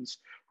 teens,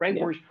 right?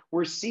 Yeah.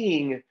 We're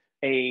seeing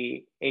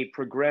a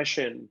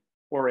progression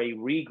or a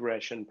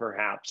regression,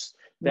 perhaps,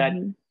 that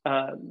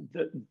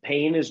the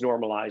pain is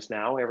normalized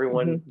now.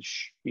 Everyone,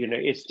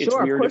 it's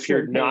sure, weird if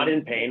you're not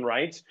in pain,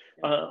 right?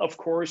 Of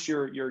course,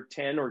 you're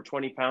 10 or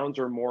 20 pounds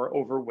or more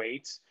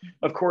overweight.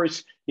 Of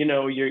course,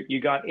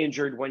 you got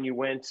injured when you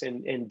went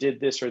and did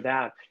this or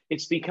that.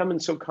 It's becoming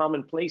so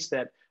commonplace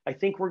that I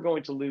think we're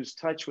going to lose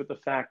touch with the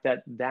fact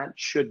that that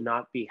should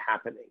not be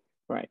happening.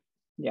 Right.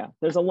 Yeah.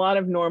 There's a lot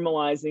of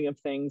normalizing of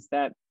things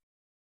that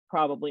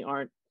probably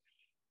aren't,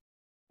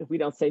 if we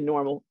don't say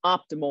normal,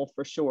 optimal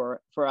for sure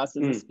for us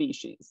as a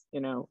species.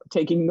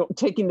 Taking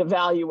the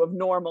value of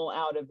normal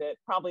out of it,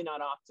 probably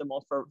not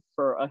optimal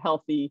for a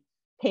healthy,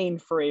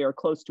 pain-free, or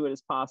close to it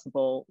as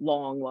possible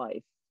long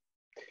life.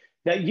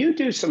 Now, you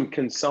do some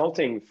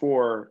consulting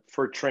for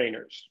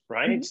trainers,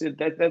 right? So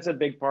that's a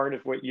big part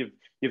of what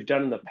you've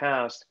done in the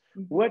past.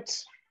 What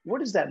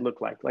does that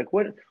look like? Like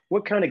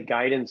what kind of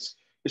guidance,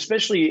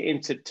 especially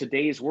into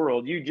today's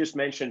world? You just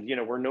mentioned,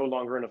 we're no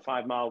longer in a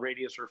 5-mile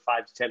radius or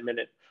 5 to 10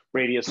 minute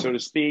radius, so to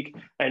speak.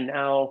 And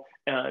now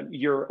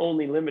you're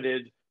only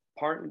limited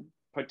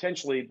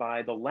potentially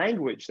by the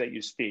language that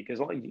you speak. As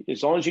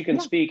long as you can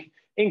speak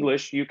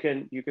English, you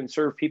can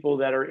serve people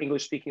that are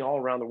English speaking all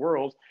around the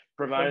world,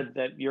 provided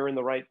that you're in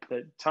the right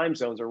time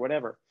zones or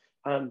whatever.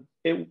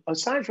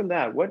 Aside from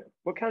that, what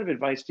kind of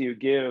advice do you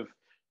give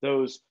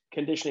those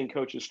conditioning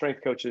coaches,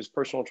 strength coaches,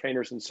 personal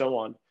trainers, and so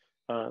on,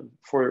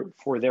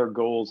 for their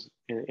goals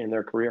in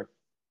their career?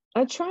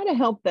 I try to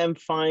help them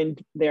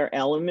find their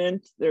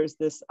element. There's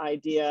this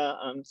idea,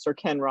 Sir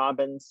Ken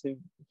Robbins, who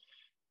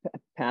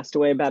passed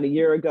away about a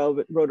year ago,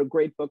 but wrote a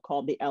great book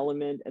called The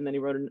Element. And then he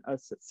wrote a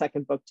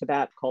second book to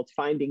that called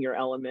Finding Your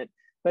Element.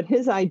 But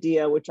his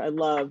idea, which I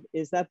love,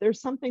 is that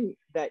there's something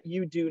that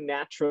you do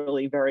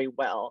naturally very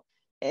well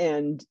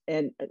and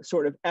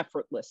sort of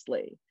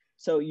effortlessly.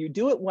 So you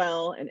do it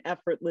well and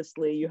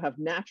effortlessly, you have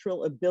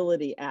natural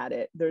ability at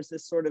it. There's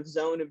this sort of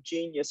zone of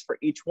genius for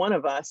each one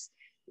of us.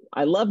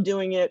 I love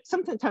doing it.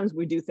 Sometimes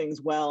we do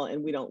things well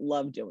and we don't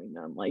love doing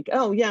them. Like,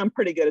 oh yeah, I'm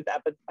pretty good at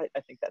that, but I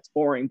think that's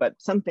boring. But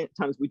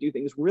sometimes we do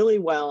things really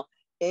well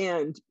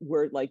and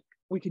we're like,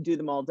 we could do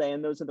them all day.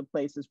 And those are the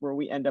places where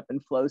we end up in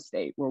flow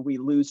state, where we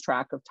lose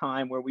track of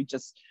time, where we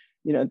just,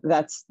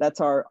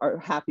 that's our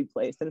happy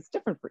place. And it's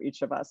different for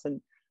each of us.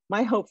 And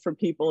my hope for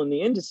people in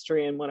the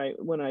industry, and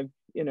when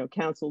I've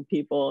counseled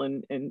people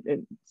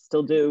and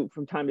still do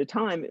from time to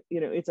time,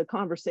 it's a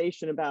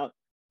conversation about,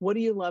 what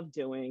do you love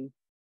doing?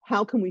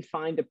 How can we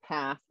find a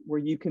path where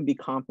you can be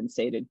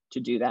compensated to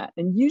do that?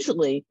 And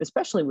usually,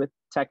 especially with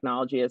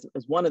technology as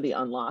one of the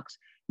unlocks,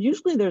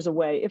 usually there's a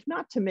way, if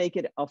not to make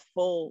it a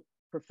full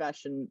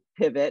profession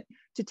pivot,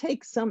 to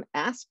take some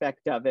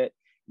aspect of it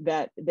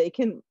that they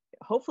can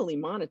hopefully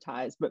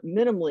monetize, but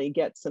minimally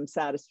get some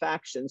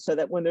satisfaction, so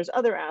that when there's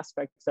other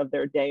aspects of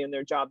their day and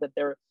their job that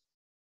they're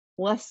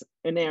less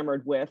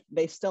enamored with,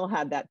 they still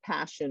have that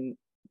passion,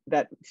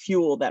 that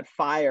fuel, that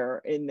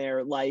fire in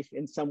their life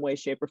in some way,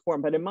 shape, or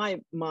form. But in my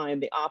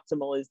mind, the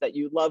optimal is that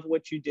you love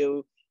what you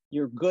do,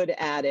 you're good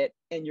at it,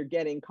 and you're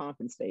getting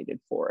compensated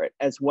for it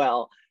as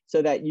well,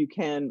 so that you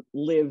can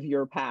live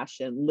your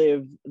passion,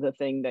 live the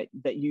thing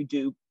that you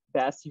do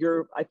best,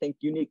 your, I think,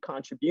 unique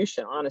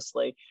contribution,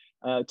 honestly,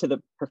 to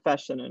the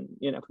profession, and,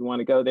 if we want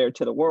to go there,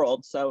 to the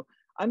world. So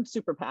I'm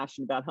super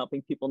passionate about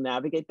helping people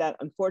navigate that.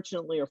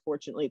 Unfortunately, or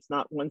fortunately, it's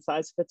not one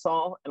size fits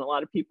all. And a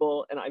lot of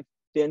people, and I've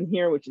been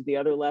here, which is the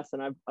other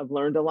lesson I've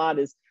learned a lot,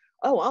 is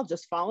oh, I'll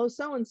just follow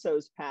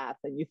so-and-so's path.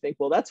 And you think,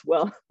 well, that's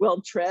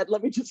well tread.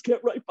 Let me just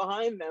get right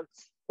behind them.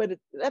 But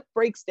that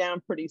breaks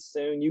down pretty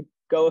soon. You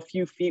go a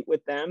few feet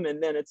with them,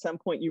 and then at some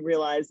point you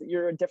realize that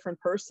you're a different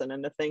person,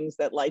 and the things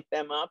that light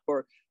them up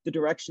or the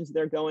directions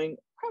they're going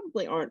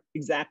probably aren't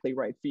exactly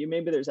right for you.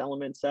 Maybe there's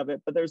elements of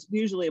it, but there's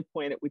usually a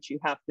point at which you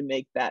have to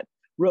make that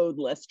road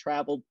less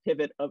traveled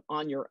pivot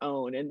on your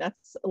own. And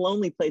that's a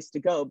lonely place to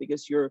go,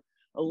 because you're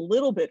a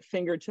little bit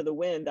finger to the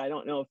wind. I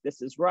don't know if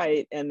this is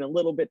right, and a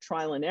little bit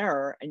trial and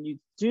error. And you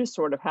do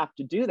sort of have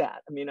to do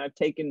that. I mean, I've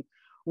taken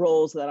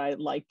roles that I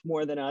liked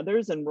more than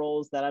others, and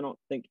roles that I don't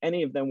think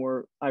any of them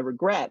I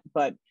regret,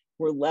 but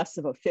were less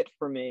of a fit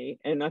for me.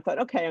 And I thought,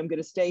 okay, I'm going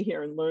to stay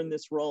here and learn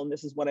this role, and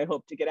this is what I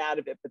hope to get out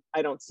of it, but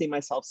I don't see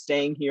myself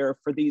staying here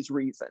for these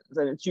reasons.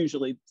 And it's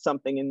usually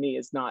something in me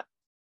is not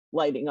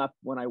lighting up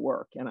when I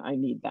work, and I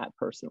need that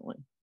personally.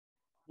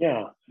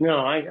 Yeah, no,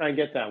 I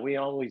get that. We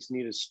always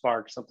need a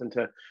spark, something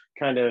to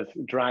kind of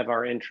drive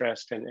our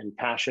interest and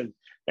passion,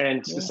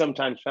 and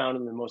sometimes found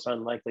in the most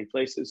unlikely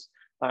places.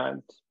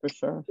 For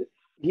sure.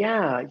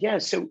 Yeah.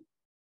 So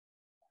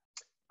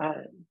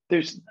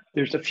there's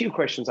a few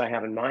questions I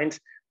have in mind.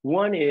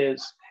 One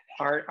is,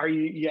 are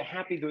you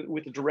happy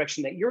with the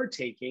direction that you're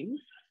taking,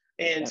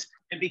 and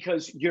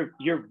because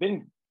you've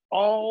been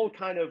all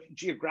kind of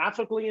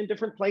geographically in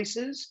different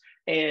places,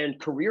 and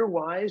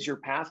career-wise, your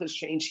path has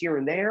changed here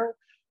and there.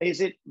 Is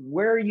it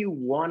where you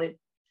want it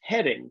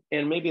heading?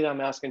 And maybe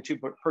I'm asking too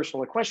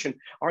personal a question.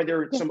 Are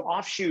there some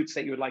offshoots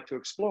that you would like to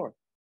explore?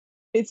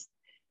 It's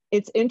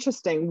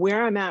interesting.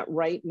 Where I'm at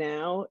right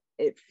now,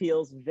 it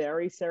feels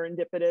very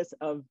serendipitous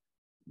of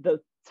the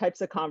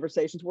types of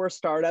conversations. We're a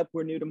startup,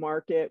 we're new to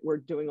market, we're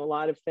doing a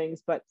lot of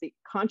things, but the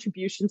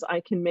contributions I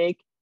can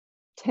make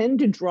tend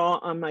to draw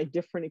on my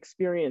different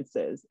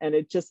experiences. And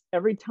it just,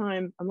 every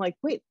time I'm like,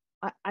 wait,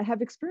 I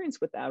have experience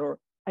with that, or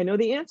I know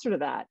the answer to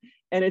that.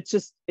 And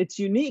it's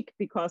unique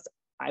because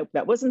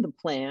that wasn't the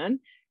plan.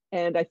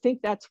 And I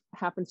think that's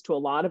happens to a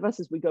lot of us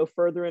as we go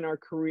further in our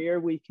career.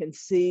 We can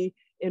see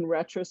in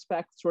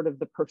retrospect sort of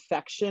the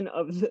perfection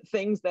of the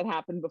things that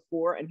happened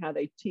before and how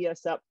they tee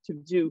us up to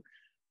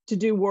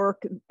do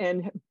work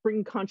and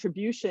bring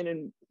contribution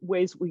in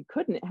ways we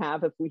couldn't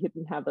have if we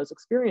didn't have those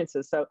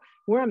experiences. So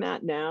where I'm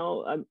at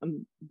now,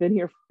 I'm been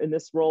here in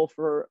this role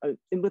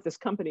with this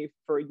company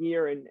for a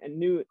year, and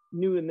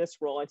new in this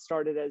role. I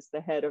started as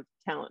the head of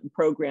talent and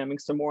programming,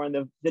 so more on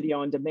the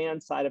video on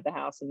demand side of the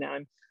house, and now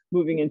I'm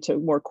moving into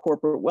more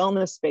corporate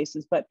wellness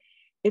spaces. But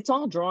it's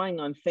all drawing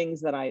on things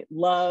that I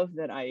love,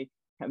 that I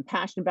am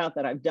passionate about,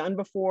 that I've done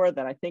before,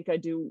 that I think I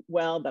do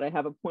well, that I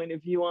have a point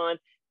of view on.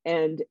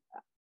 And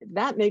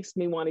that makes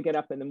me want to get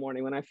up in the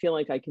morning when I feel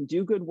like I can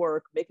do good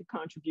work, make a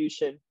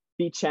contribution,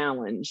 be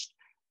challenged.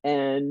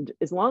 And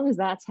as long as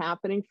that's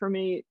happening for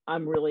me,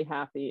 I'm really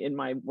happy in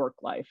my work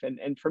life.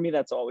 And for me,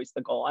 that's always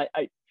the goal.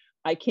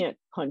 I can't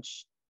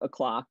punch a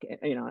clock.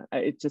 You know,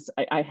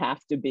 I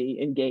have to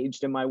be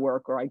engaged in my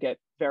work, or I get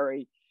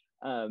very,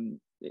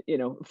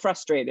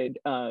 frustrated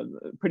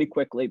pretty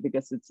quickly,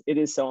 because it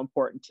is so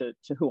important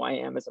to who I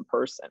am as a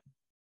person.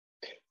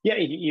 Yeah,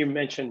 you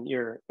mentioned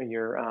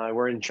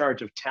we're in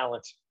charge of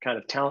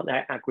talent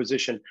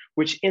acquisition,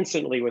 which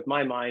instantly, with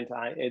my mind,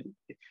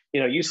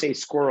 you say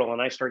squirrel,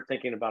 and I start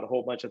thinking about a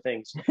whole bunch of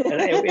things.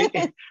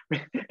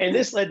 And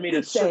this led me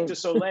to Cirque du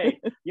Soleil.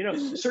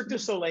 Cirque du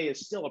Soleil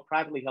is still a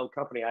privately held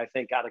company, I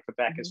think, out of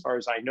Quebec, as far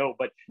as I know.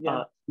 But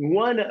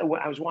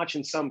I was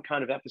watching some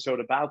kind of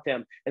episode about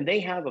them, and they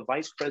have a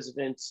vice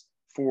president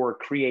for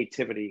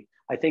creativity.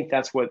 I think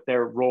that's what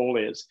their role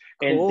is.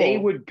 And cool. They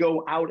would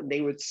go out and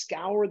they would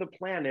scour the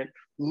planet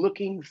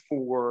looking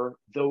for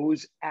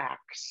those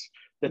acts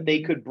that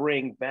they could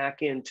bring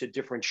back into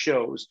different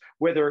shows,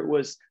 whether it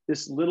was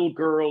this little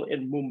girl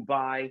in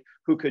Mumbai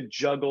who could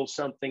juggle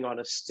something on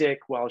a stick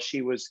while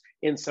she was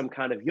in some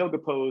kind of yoga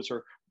pose,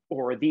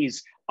 or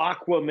these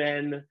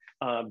Aquamen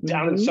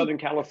down in Southern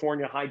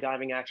California, high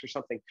diving acts or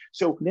something.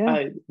 So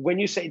when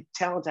you say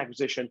talent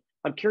acquisition,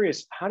 I'm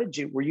curious,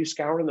 were you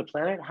scouring the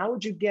planet? How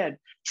would you get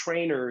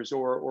trainers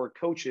or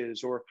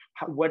coaches or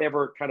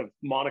whatever kind of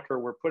moniker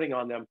we're putting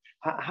on them?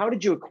 How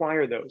did you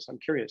acquire those? I'm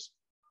curious.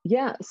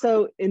 Yeah,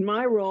 so in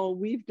my role,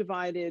 we've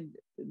divided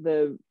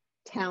the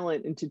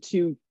talent into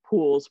two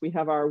pools. We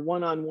have our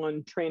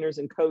one-on-one trainers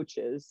and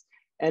coaches,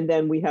 and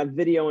then we have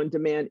video on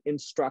demand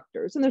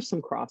instructors. And there's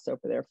some crossover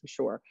there for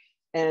sure.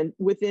 And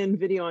within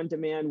video on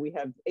demand, we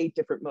have 8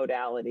 different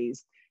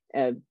modalities.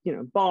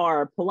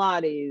 Bar,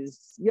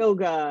 Pilates,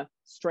 yoga,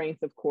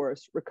 strength, of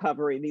course,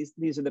 recovery.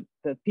 These are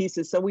the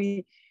pieces. So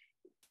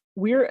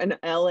we're an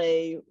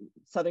LA,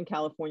 Southern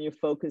California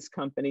focused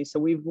company. So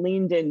we've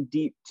leaned in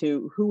deep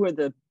to who are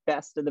the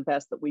best of the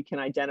best that we can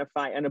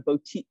identify in a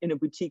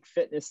boutique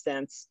fitness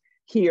sense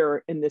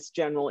here in this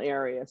general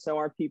area. So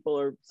our people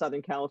are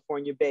Southern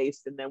California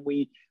based, and then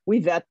we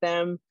vet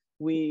them.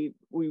 We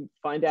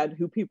find out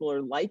who people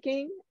are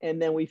liking, and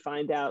then we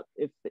find out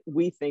if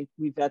we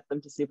vet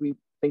them to see if we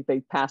think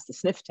they pass the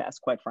sniff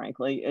test, quite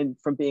frankly, and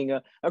from being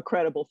a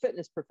credible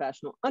fitness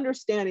professional,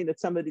 understanding that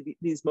some of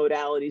these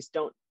modalities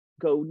don't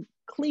go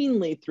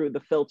cleanly through the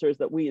filters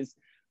that we as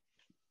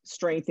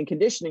strength and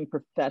conditioning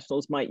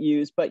professionals might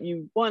use, but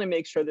you want to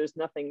make sure there's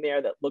nothing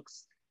there that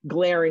looks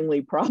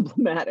glaringly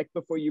problematic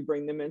before you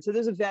bring them in. So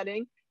there's a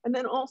vetting. And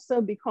then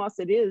also, because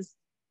it is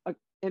an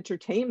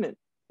entertainment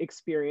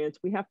experience,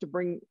 we have to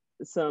bring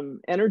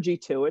some energy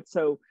to it.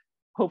 So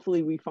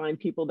hopefully we find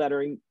people that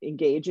are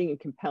engaging and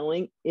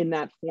compelling in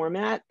that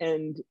format,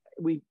 and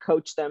we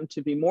coach them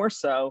to be more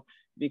so,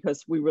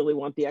 because we really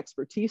want the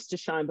expertise to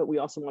shine, but we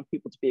also want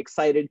people to be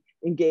excited,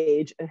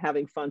 engaged, and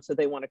having fun, so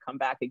they want to come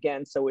back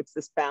again. So it's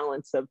this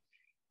balance of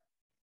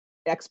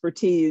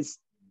expertise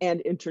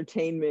and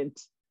entertainment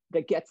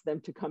that gets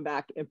them to come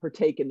back and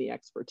partake in the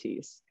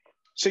expertise.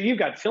 So you've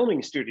got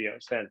filming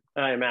studios then,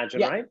 I imagine,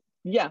 Yeah. right?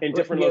 Yeah. In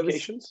different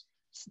locations?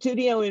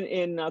 Studio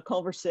in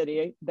Culver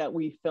City that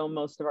we film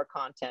most of our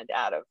content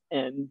out of,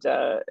 and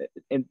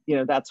you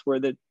know, that's where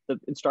the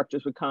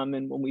instructors would come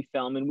and when we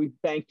film, and we've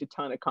banked a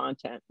ton of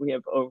content. We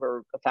have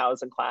over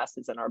 1,000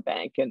 classes in our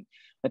bank, and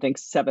I think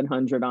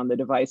 700 on the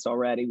device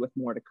already, with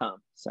more to come.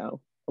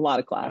 So a lot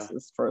of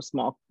classes for a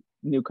small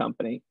new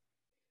company.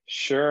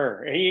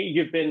 Sure. And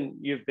you've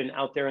been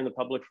out there in the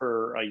public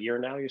for a year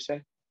now, you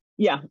say?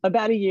 Yeah,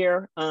 about a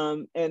year,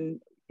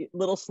 and a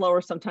little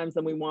slower sometimes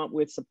than we want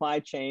with supply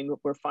chain.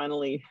 We're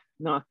finally,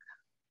 knock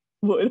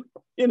wood,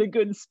 in a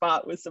good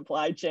spot with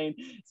supply chain.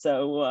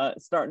 So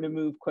starting to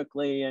move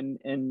quickly,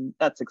 and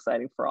that's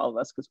exciting for all of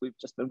us, because we've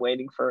just been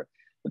waiting for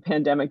the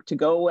pandemic to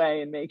go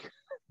away and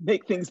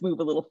make things move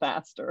a little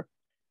faster.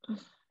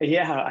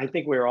 Yeah, I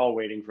think we're all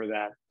waiting for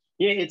that.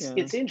 Yeah,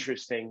 it's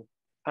interesting.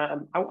 I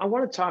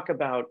want to talk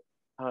about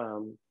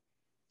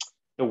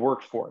the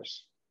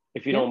workforce,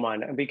 if you don't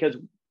mind, because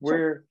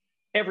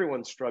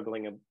everyone's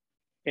struggling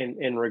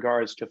in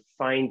regards to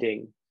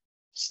finding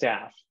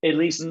staff. At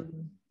least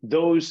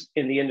those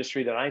in the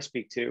industry that I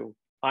speak to,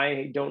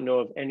 I don't know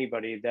of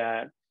anybody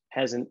that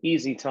has an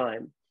easy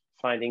time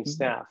finding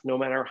staff, no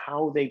matter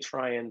how they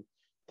try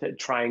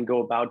and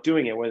go about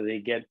doing it, whether they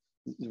get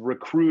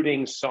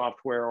recruiting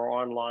software or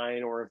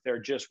online, or if they're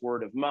just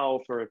word of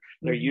mouth, or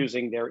they're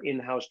using their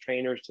in-house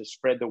trainers to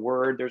spread the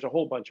word. There's a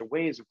whole bunch of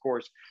ways, of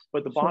course,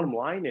 but the bottom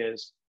line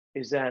is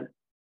that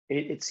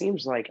it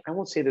seems like, I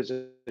won't say there's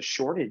a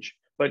shortage,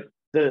 but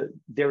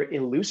they're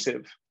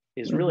elusive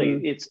is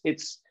really,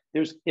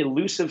 there's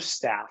elusive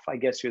staff, I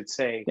guess you'd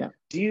say. Yeah.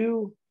 Do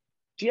you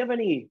have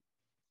any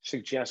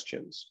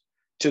suggestions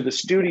to the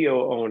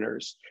studio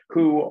owners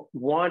who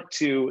want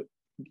to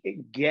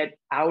get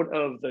out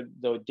of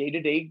the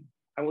day-to-day,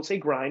 I won't say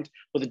grind,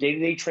 but the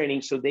day-to-day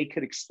training, so they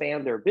could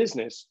expand their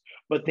business,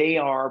 but they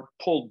are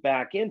pulled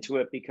back into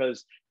it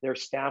because their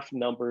staff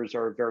numbers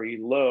are very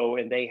low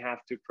and they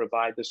have to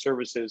provide the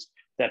services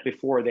that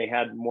before they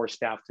had more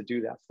staff to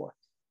do that for?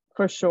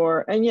 For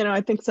sure. And, you know,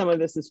 I think some of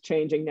this is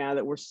changing now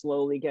that we're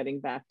slowly getting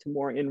back to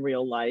more in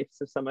real life.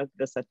 So some of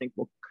this, I think,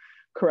 will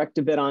correct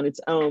a bit on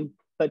its own.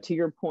 But to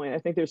your point, I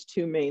think there's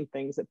two main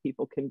things that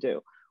people can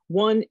do.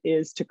 One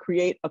is to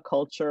create a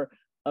culture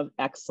of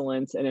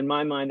excellence. And in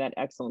my mind, that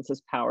excellence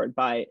is powered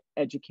by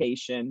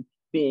education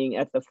being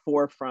at the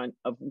forefront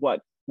of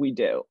what we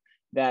do.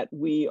 That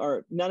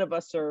none of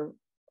us are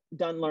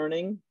done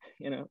learning.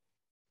 You know,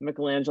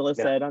 Michelangelo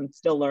said, I'm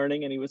still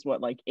learning. And he was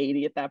like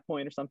 80 at that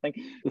point or something.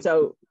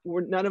 So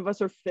none of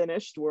us are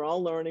finished. We're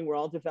all learning. We're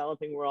all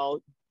developing. We're all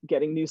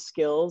getting new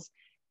skills.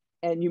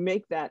 And you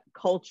make that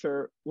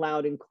culture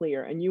loud and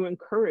clear. And you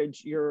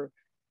encourage your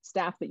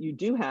staff that you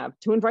do have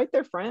to invite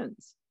their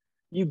friends.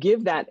 You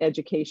give that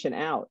education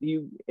out.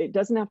 It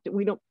doesn't have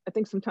to, I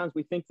think sometimes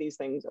we think these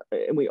things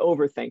and we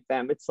overthink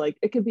them. It's like,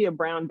 it could be a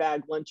brown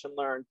bag lunch and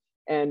learn.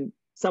 And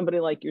somebody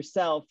like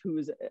yourself,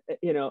 who's,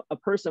 you know, a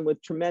person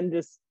with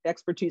tremendous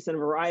expertise in a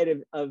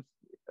variety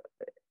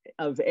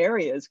of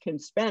areas, can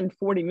spend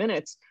 40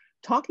 minutes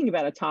talking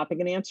about a topic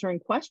and answering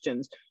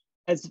questions.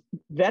 As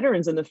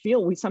veterans in the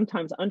field, we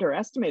sometimes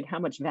underestimate how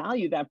much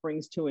value that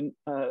brings to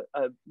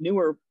a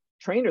newer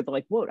trainer. They're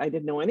like, whoa, I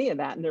didn't know any of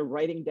that. And they're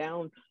writing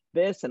down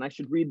this, and I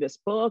should read this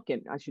book,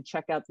 and I should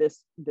check out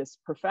this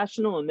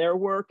professional and their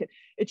work.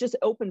 It just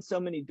opens so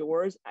many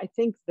doors. I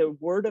think the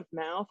word of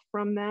mouth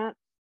from that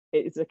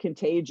is a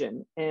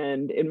contagion.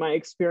 And in my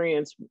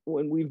experience,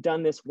 when we've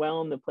done this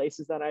well in the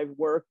places that I've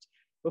worked,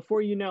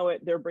 before you know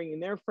it, they're bringing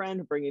their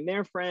friend,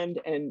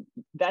 and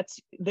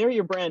they're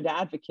your brand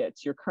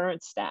advocates, your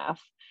current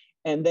staff.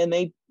 And then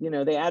they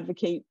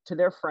advocate to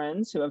their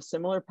friends who have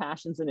similar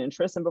passions and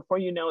interests. And before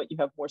you know it, you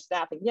have more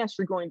staff. And yes,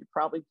 you're going to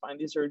probably find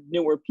these are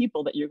newer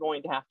people that you're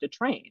going to have to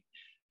train.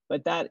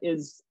 But that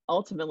is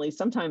ultimately,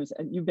 sometimes,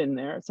 and you've been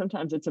there,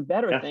 sometimes it's a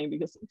better thing,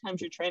 because sometimes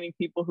you're training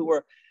people who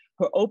are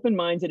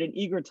open-minded and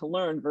eager to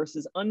learn,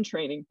 versus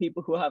untraining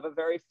people who have a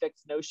very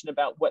fixed notion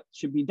about what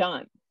should be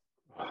done.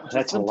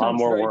 That's a lot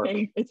more work.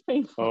 It's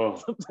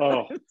painful.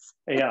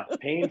 Yeah,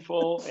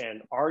 painful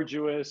and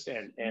arduous,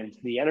 and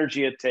the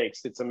energy it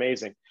takes. It's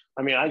amazing.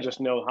 I mean, I just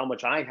know how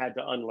much I had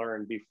to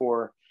unlearn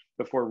before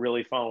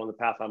really following the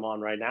path I'm on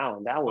right now,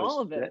 and that was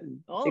all of it.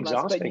 All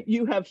exhausting. Of us, but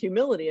you have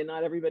humility, and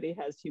not everybody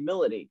has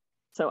humility.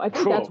 So I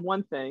think that's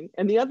one thing.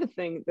 And the other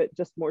thing that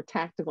just more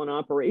tactical and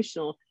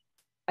operational,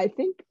 I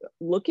think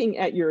looking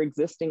at your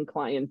existing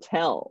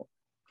clientele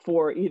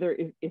for either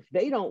if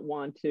they don't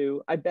want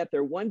to, I bet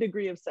they're 1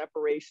 degree of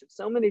separation.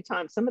 So many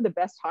times, some of the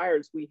best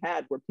hires we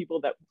had were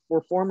people that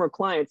were former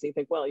clients. And you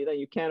think, well,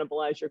 you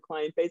cannibalize your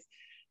client base.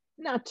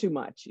 Not too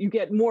much. You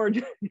get more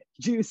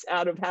juice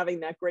out of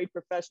having that great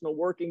professional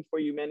working for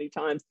you many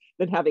times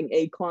than having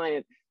a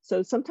client.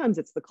 So sometimes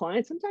it's the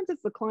client, sometimes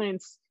it's the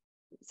client's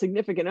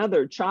significant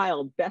other,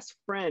 child, best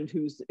friend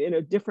who's in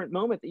a different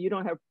moment that you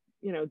don't have.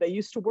 They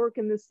used to work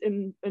in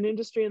an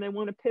industry and they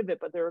want to pivot,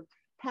 but they're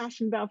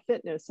passionate about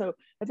fitness. So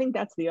I think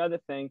that's the other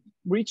thing.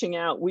 Reaching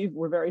out, we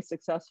were very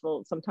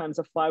successful sometimes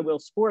at Flywheel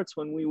Sports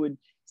when we would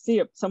see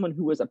someone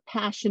who was a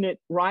passionate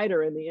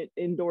rider in the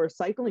indoor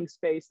cycling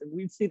space, and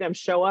we'd see them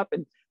show up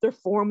and their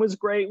form was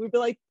great. We'd be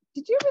like,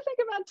 did you ever think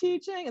about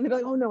teaching? And they'd be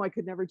like, oh no, I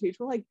could never teach.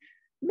 We're like,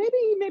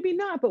 maybe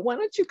not, but why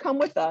don't you come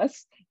with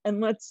us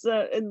and let's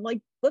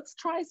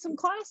try some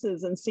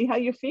classes and see how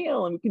you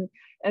feel.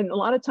 And a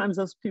lot of times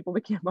those people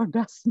became our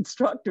best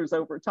instructors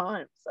over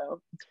time.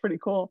 So it's pretty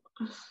cool.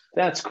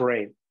 That's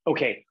great.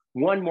 Okay.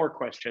 One more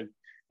question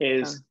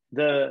is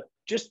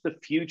just the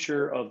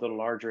future of the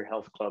larger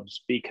health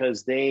clubs,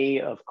 because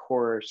they, of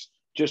course,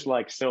 just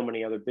like so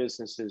many other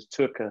businesses,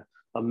 took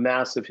a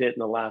massive hit in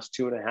the last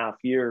 2.5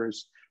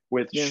 years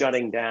with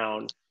shutting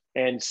down,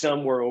 and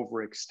some were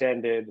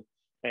overextended.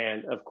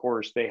 And of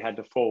course, they had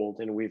to fold.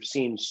 And we've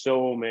seen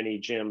so many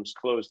gyms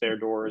close their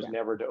doors,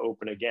 never to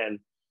open again.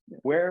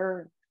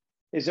 Where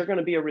is there going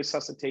to be a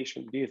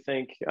resuscitation, do you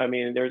think? I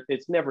mean,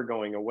 it's never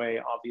going away,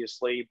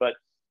 obviously, but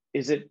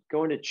is it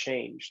going to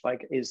change?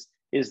 Like, is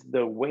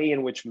the way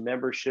in which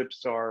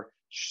memberships are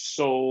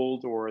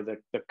sold or the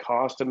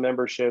cost of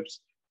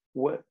memberships,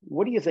 what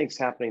do you think is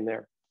happening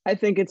there? I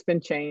think it's been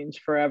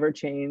changed, forever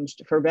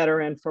changed, for better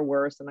and for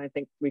worse. And I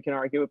think we can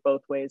argue it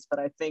both ways, but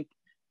I think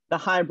the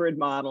hybrid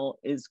model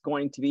is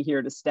going to be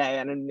here to stay.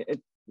 And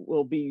it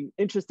will be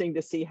interesting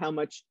to see how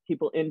much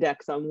people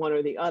index on one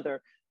or the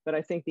other. But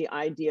I think the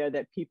idea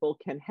that people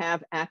can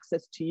have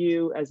access to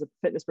you as a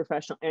fitness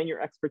professional and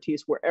your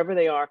expertise wherever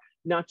they are,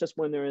 not just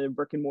when they're in a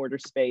brick and mortar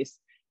space,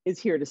 is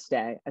here to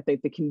stay. I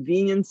think the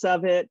convenience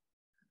of it,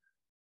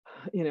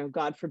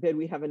 God forbid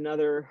we have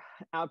another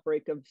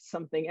outbreak of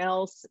something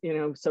else,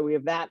 so we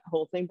have that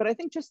whole thing. But I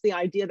think just the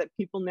idea that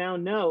people now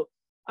know,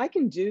 I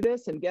can do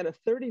this and get a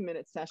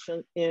 30-minute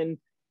session in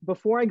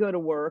before I go to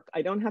work.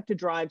 I don't have to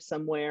drive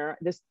somewhere.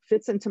 This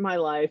fits into my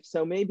life.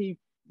 So maybe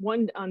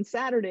on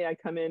Saturday I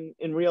come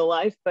in real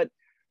life, but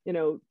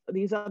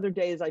these other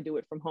days I do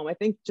it from home. I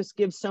think just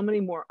gives so many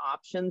more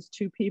options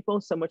to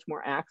people, so much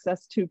more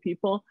access to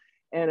people.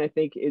 And I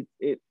think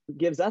it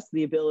gives us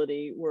the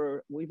ability,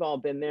 where we've all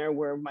been there,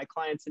 where my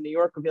clients in New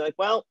York will be like,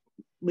 well,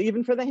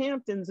 leaving for the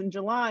Hamptons in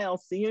July, I'll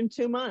see you in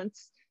 2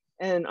 months.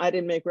 And I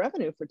didn't make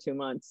revenue for 2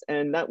 months.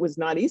 And that was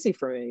not easy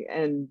for me.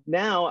 And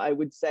now I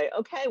would say,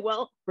 okay,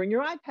 well, bring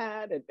your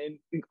iPad. And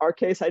in our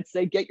case, I'd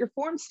say, get your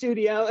form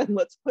studio and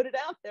let's put it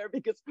out there,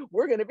 because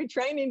we're going to be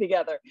training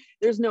together.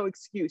 There's no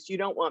excuse. You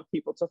don't want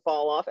people to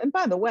fall off. And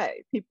by the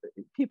way,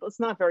 people, it's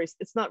not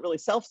really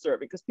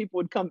self-serving, because people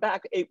would come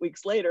back 8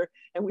 weeks later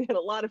and we had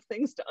a lot of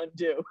things to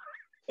undo.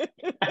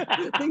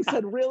 Things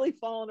had really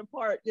fallen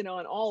apart,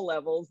 on all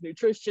levels,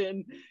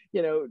 nutrition,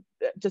 they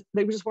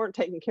just weren't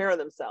taking care of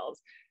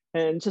themselves.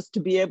 And just to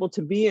be able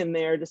to be in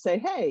there to say,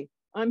 hey,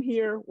 I'm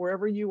here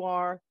wherever you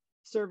are,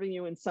 serving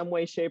you in some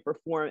way, shape, or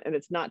form. And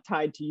it's not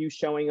tied to you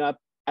showing up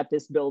at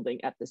this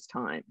building at this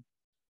time.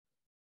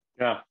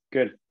 Yeah,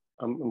 good.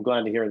 I'm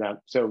glad to hear that.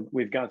 So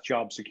we've got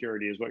job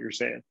security is what you're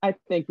saying. I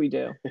think we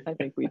do.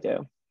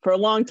 For a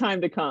long time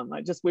to come.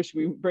 I just wish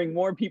we bring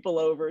more people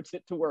over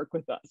to work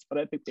with us, but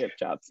I think we have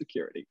job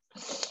security.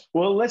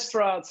 Well, let's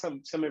throw out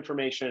some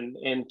information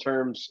in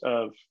terms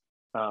of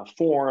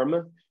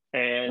form.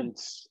 And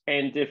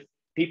if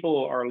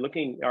people are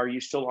looking, are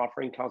you still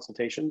offering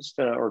consultations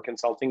or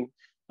consulting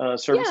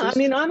services? Yeah, I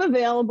mean, I'm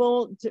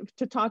available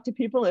to talk to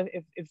people.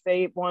 If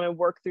they want to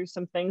work through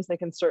some things, they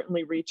can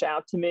certainly reach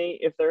out to me.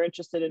 If they're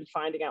interested in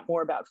finding out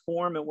more about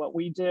form and what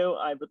we do,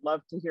 I would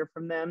love to hear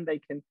from them. They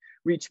can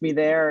reach me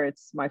there.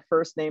 It's my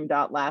first name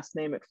dot last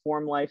name at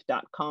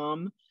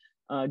formlife.com.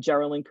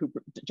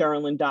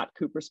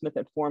 Geralyn.Coopersmith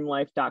at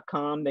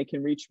formlife.com. They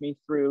can reach me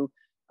through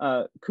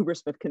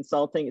Coopersmith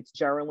Consulting. It's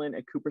Geralyn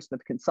at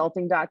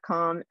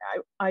coopersmithconsulting.com.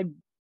 I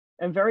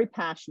am very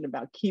passionate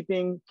about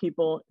keeping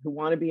people who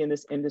want to be in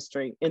this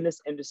industry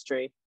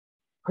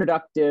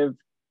productive,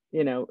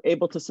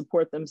 able to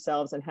support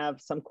themselves and have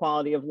some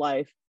quality of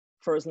life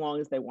for as long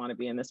as they want to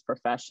be in this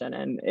profession.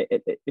 And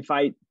if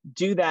I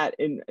do that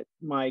in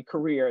my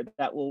career,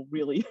 that will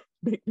really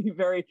make me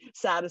very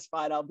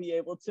satisfied. I'll be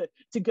able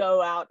to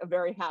go out a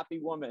very happy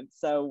woman.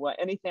 So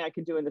anything I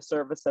can do in the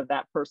service of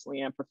that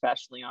personally and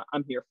professionally,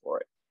 I'm here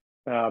for it.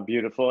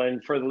 Beautiful.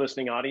 And for the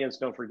listening audience,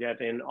 don't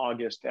forget in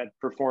August at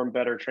Perform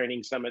Better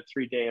Training Summit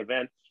 3-day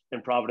event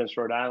in Providence,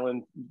 Rhode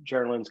Island.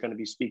 Geralyn's going to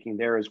be speaking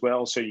there as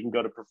well. So you can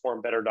go to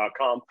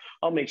performbetter.com.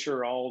 I'll make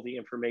sure all the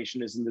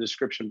information is in the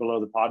description below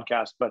the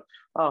podcast. But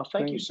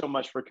thank you so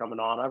much for coming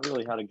on. I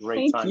really had a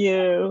great time. Thank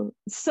you.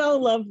 So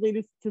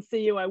lovely to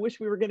see you. I wish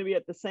we were going to be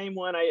at the same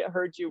one. I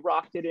heard you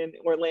rocked it in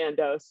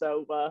Orlando.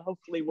 So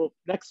hopefully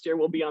next year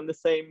we'll be on the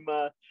same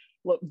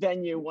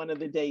venue, one of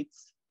the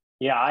dates.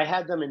 Yeah, I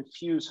had them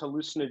infuse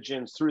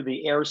hallucinogens through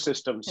the air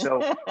system.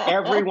 So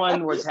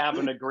everyone was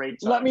having a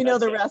great time. Let me know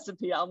the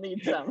recipe. I'll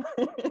need some.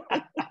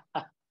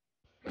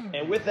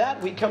 And with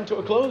that, we come to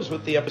a close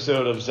with the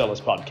episode of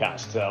Zealous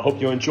Podcast. I hope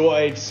you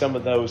enjoyed some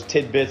of those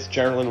tidbits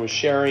Geralyn was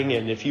sharing.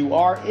 And if you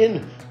are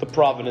in the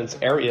Providence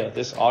area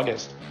this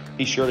August,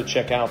 be sure to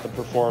check out the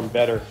Perform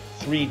Better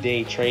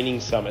 3-day training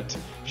summit.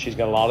 She's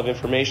got a lot of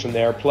information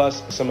there,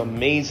 plus some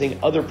amazing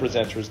other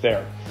presenters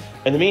there.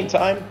 In the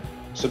meantime,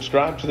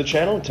 subscribe to the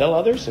channel, tell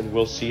others, and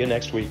we'll see you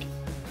next week.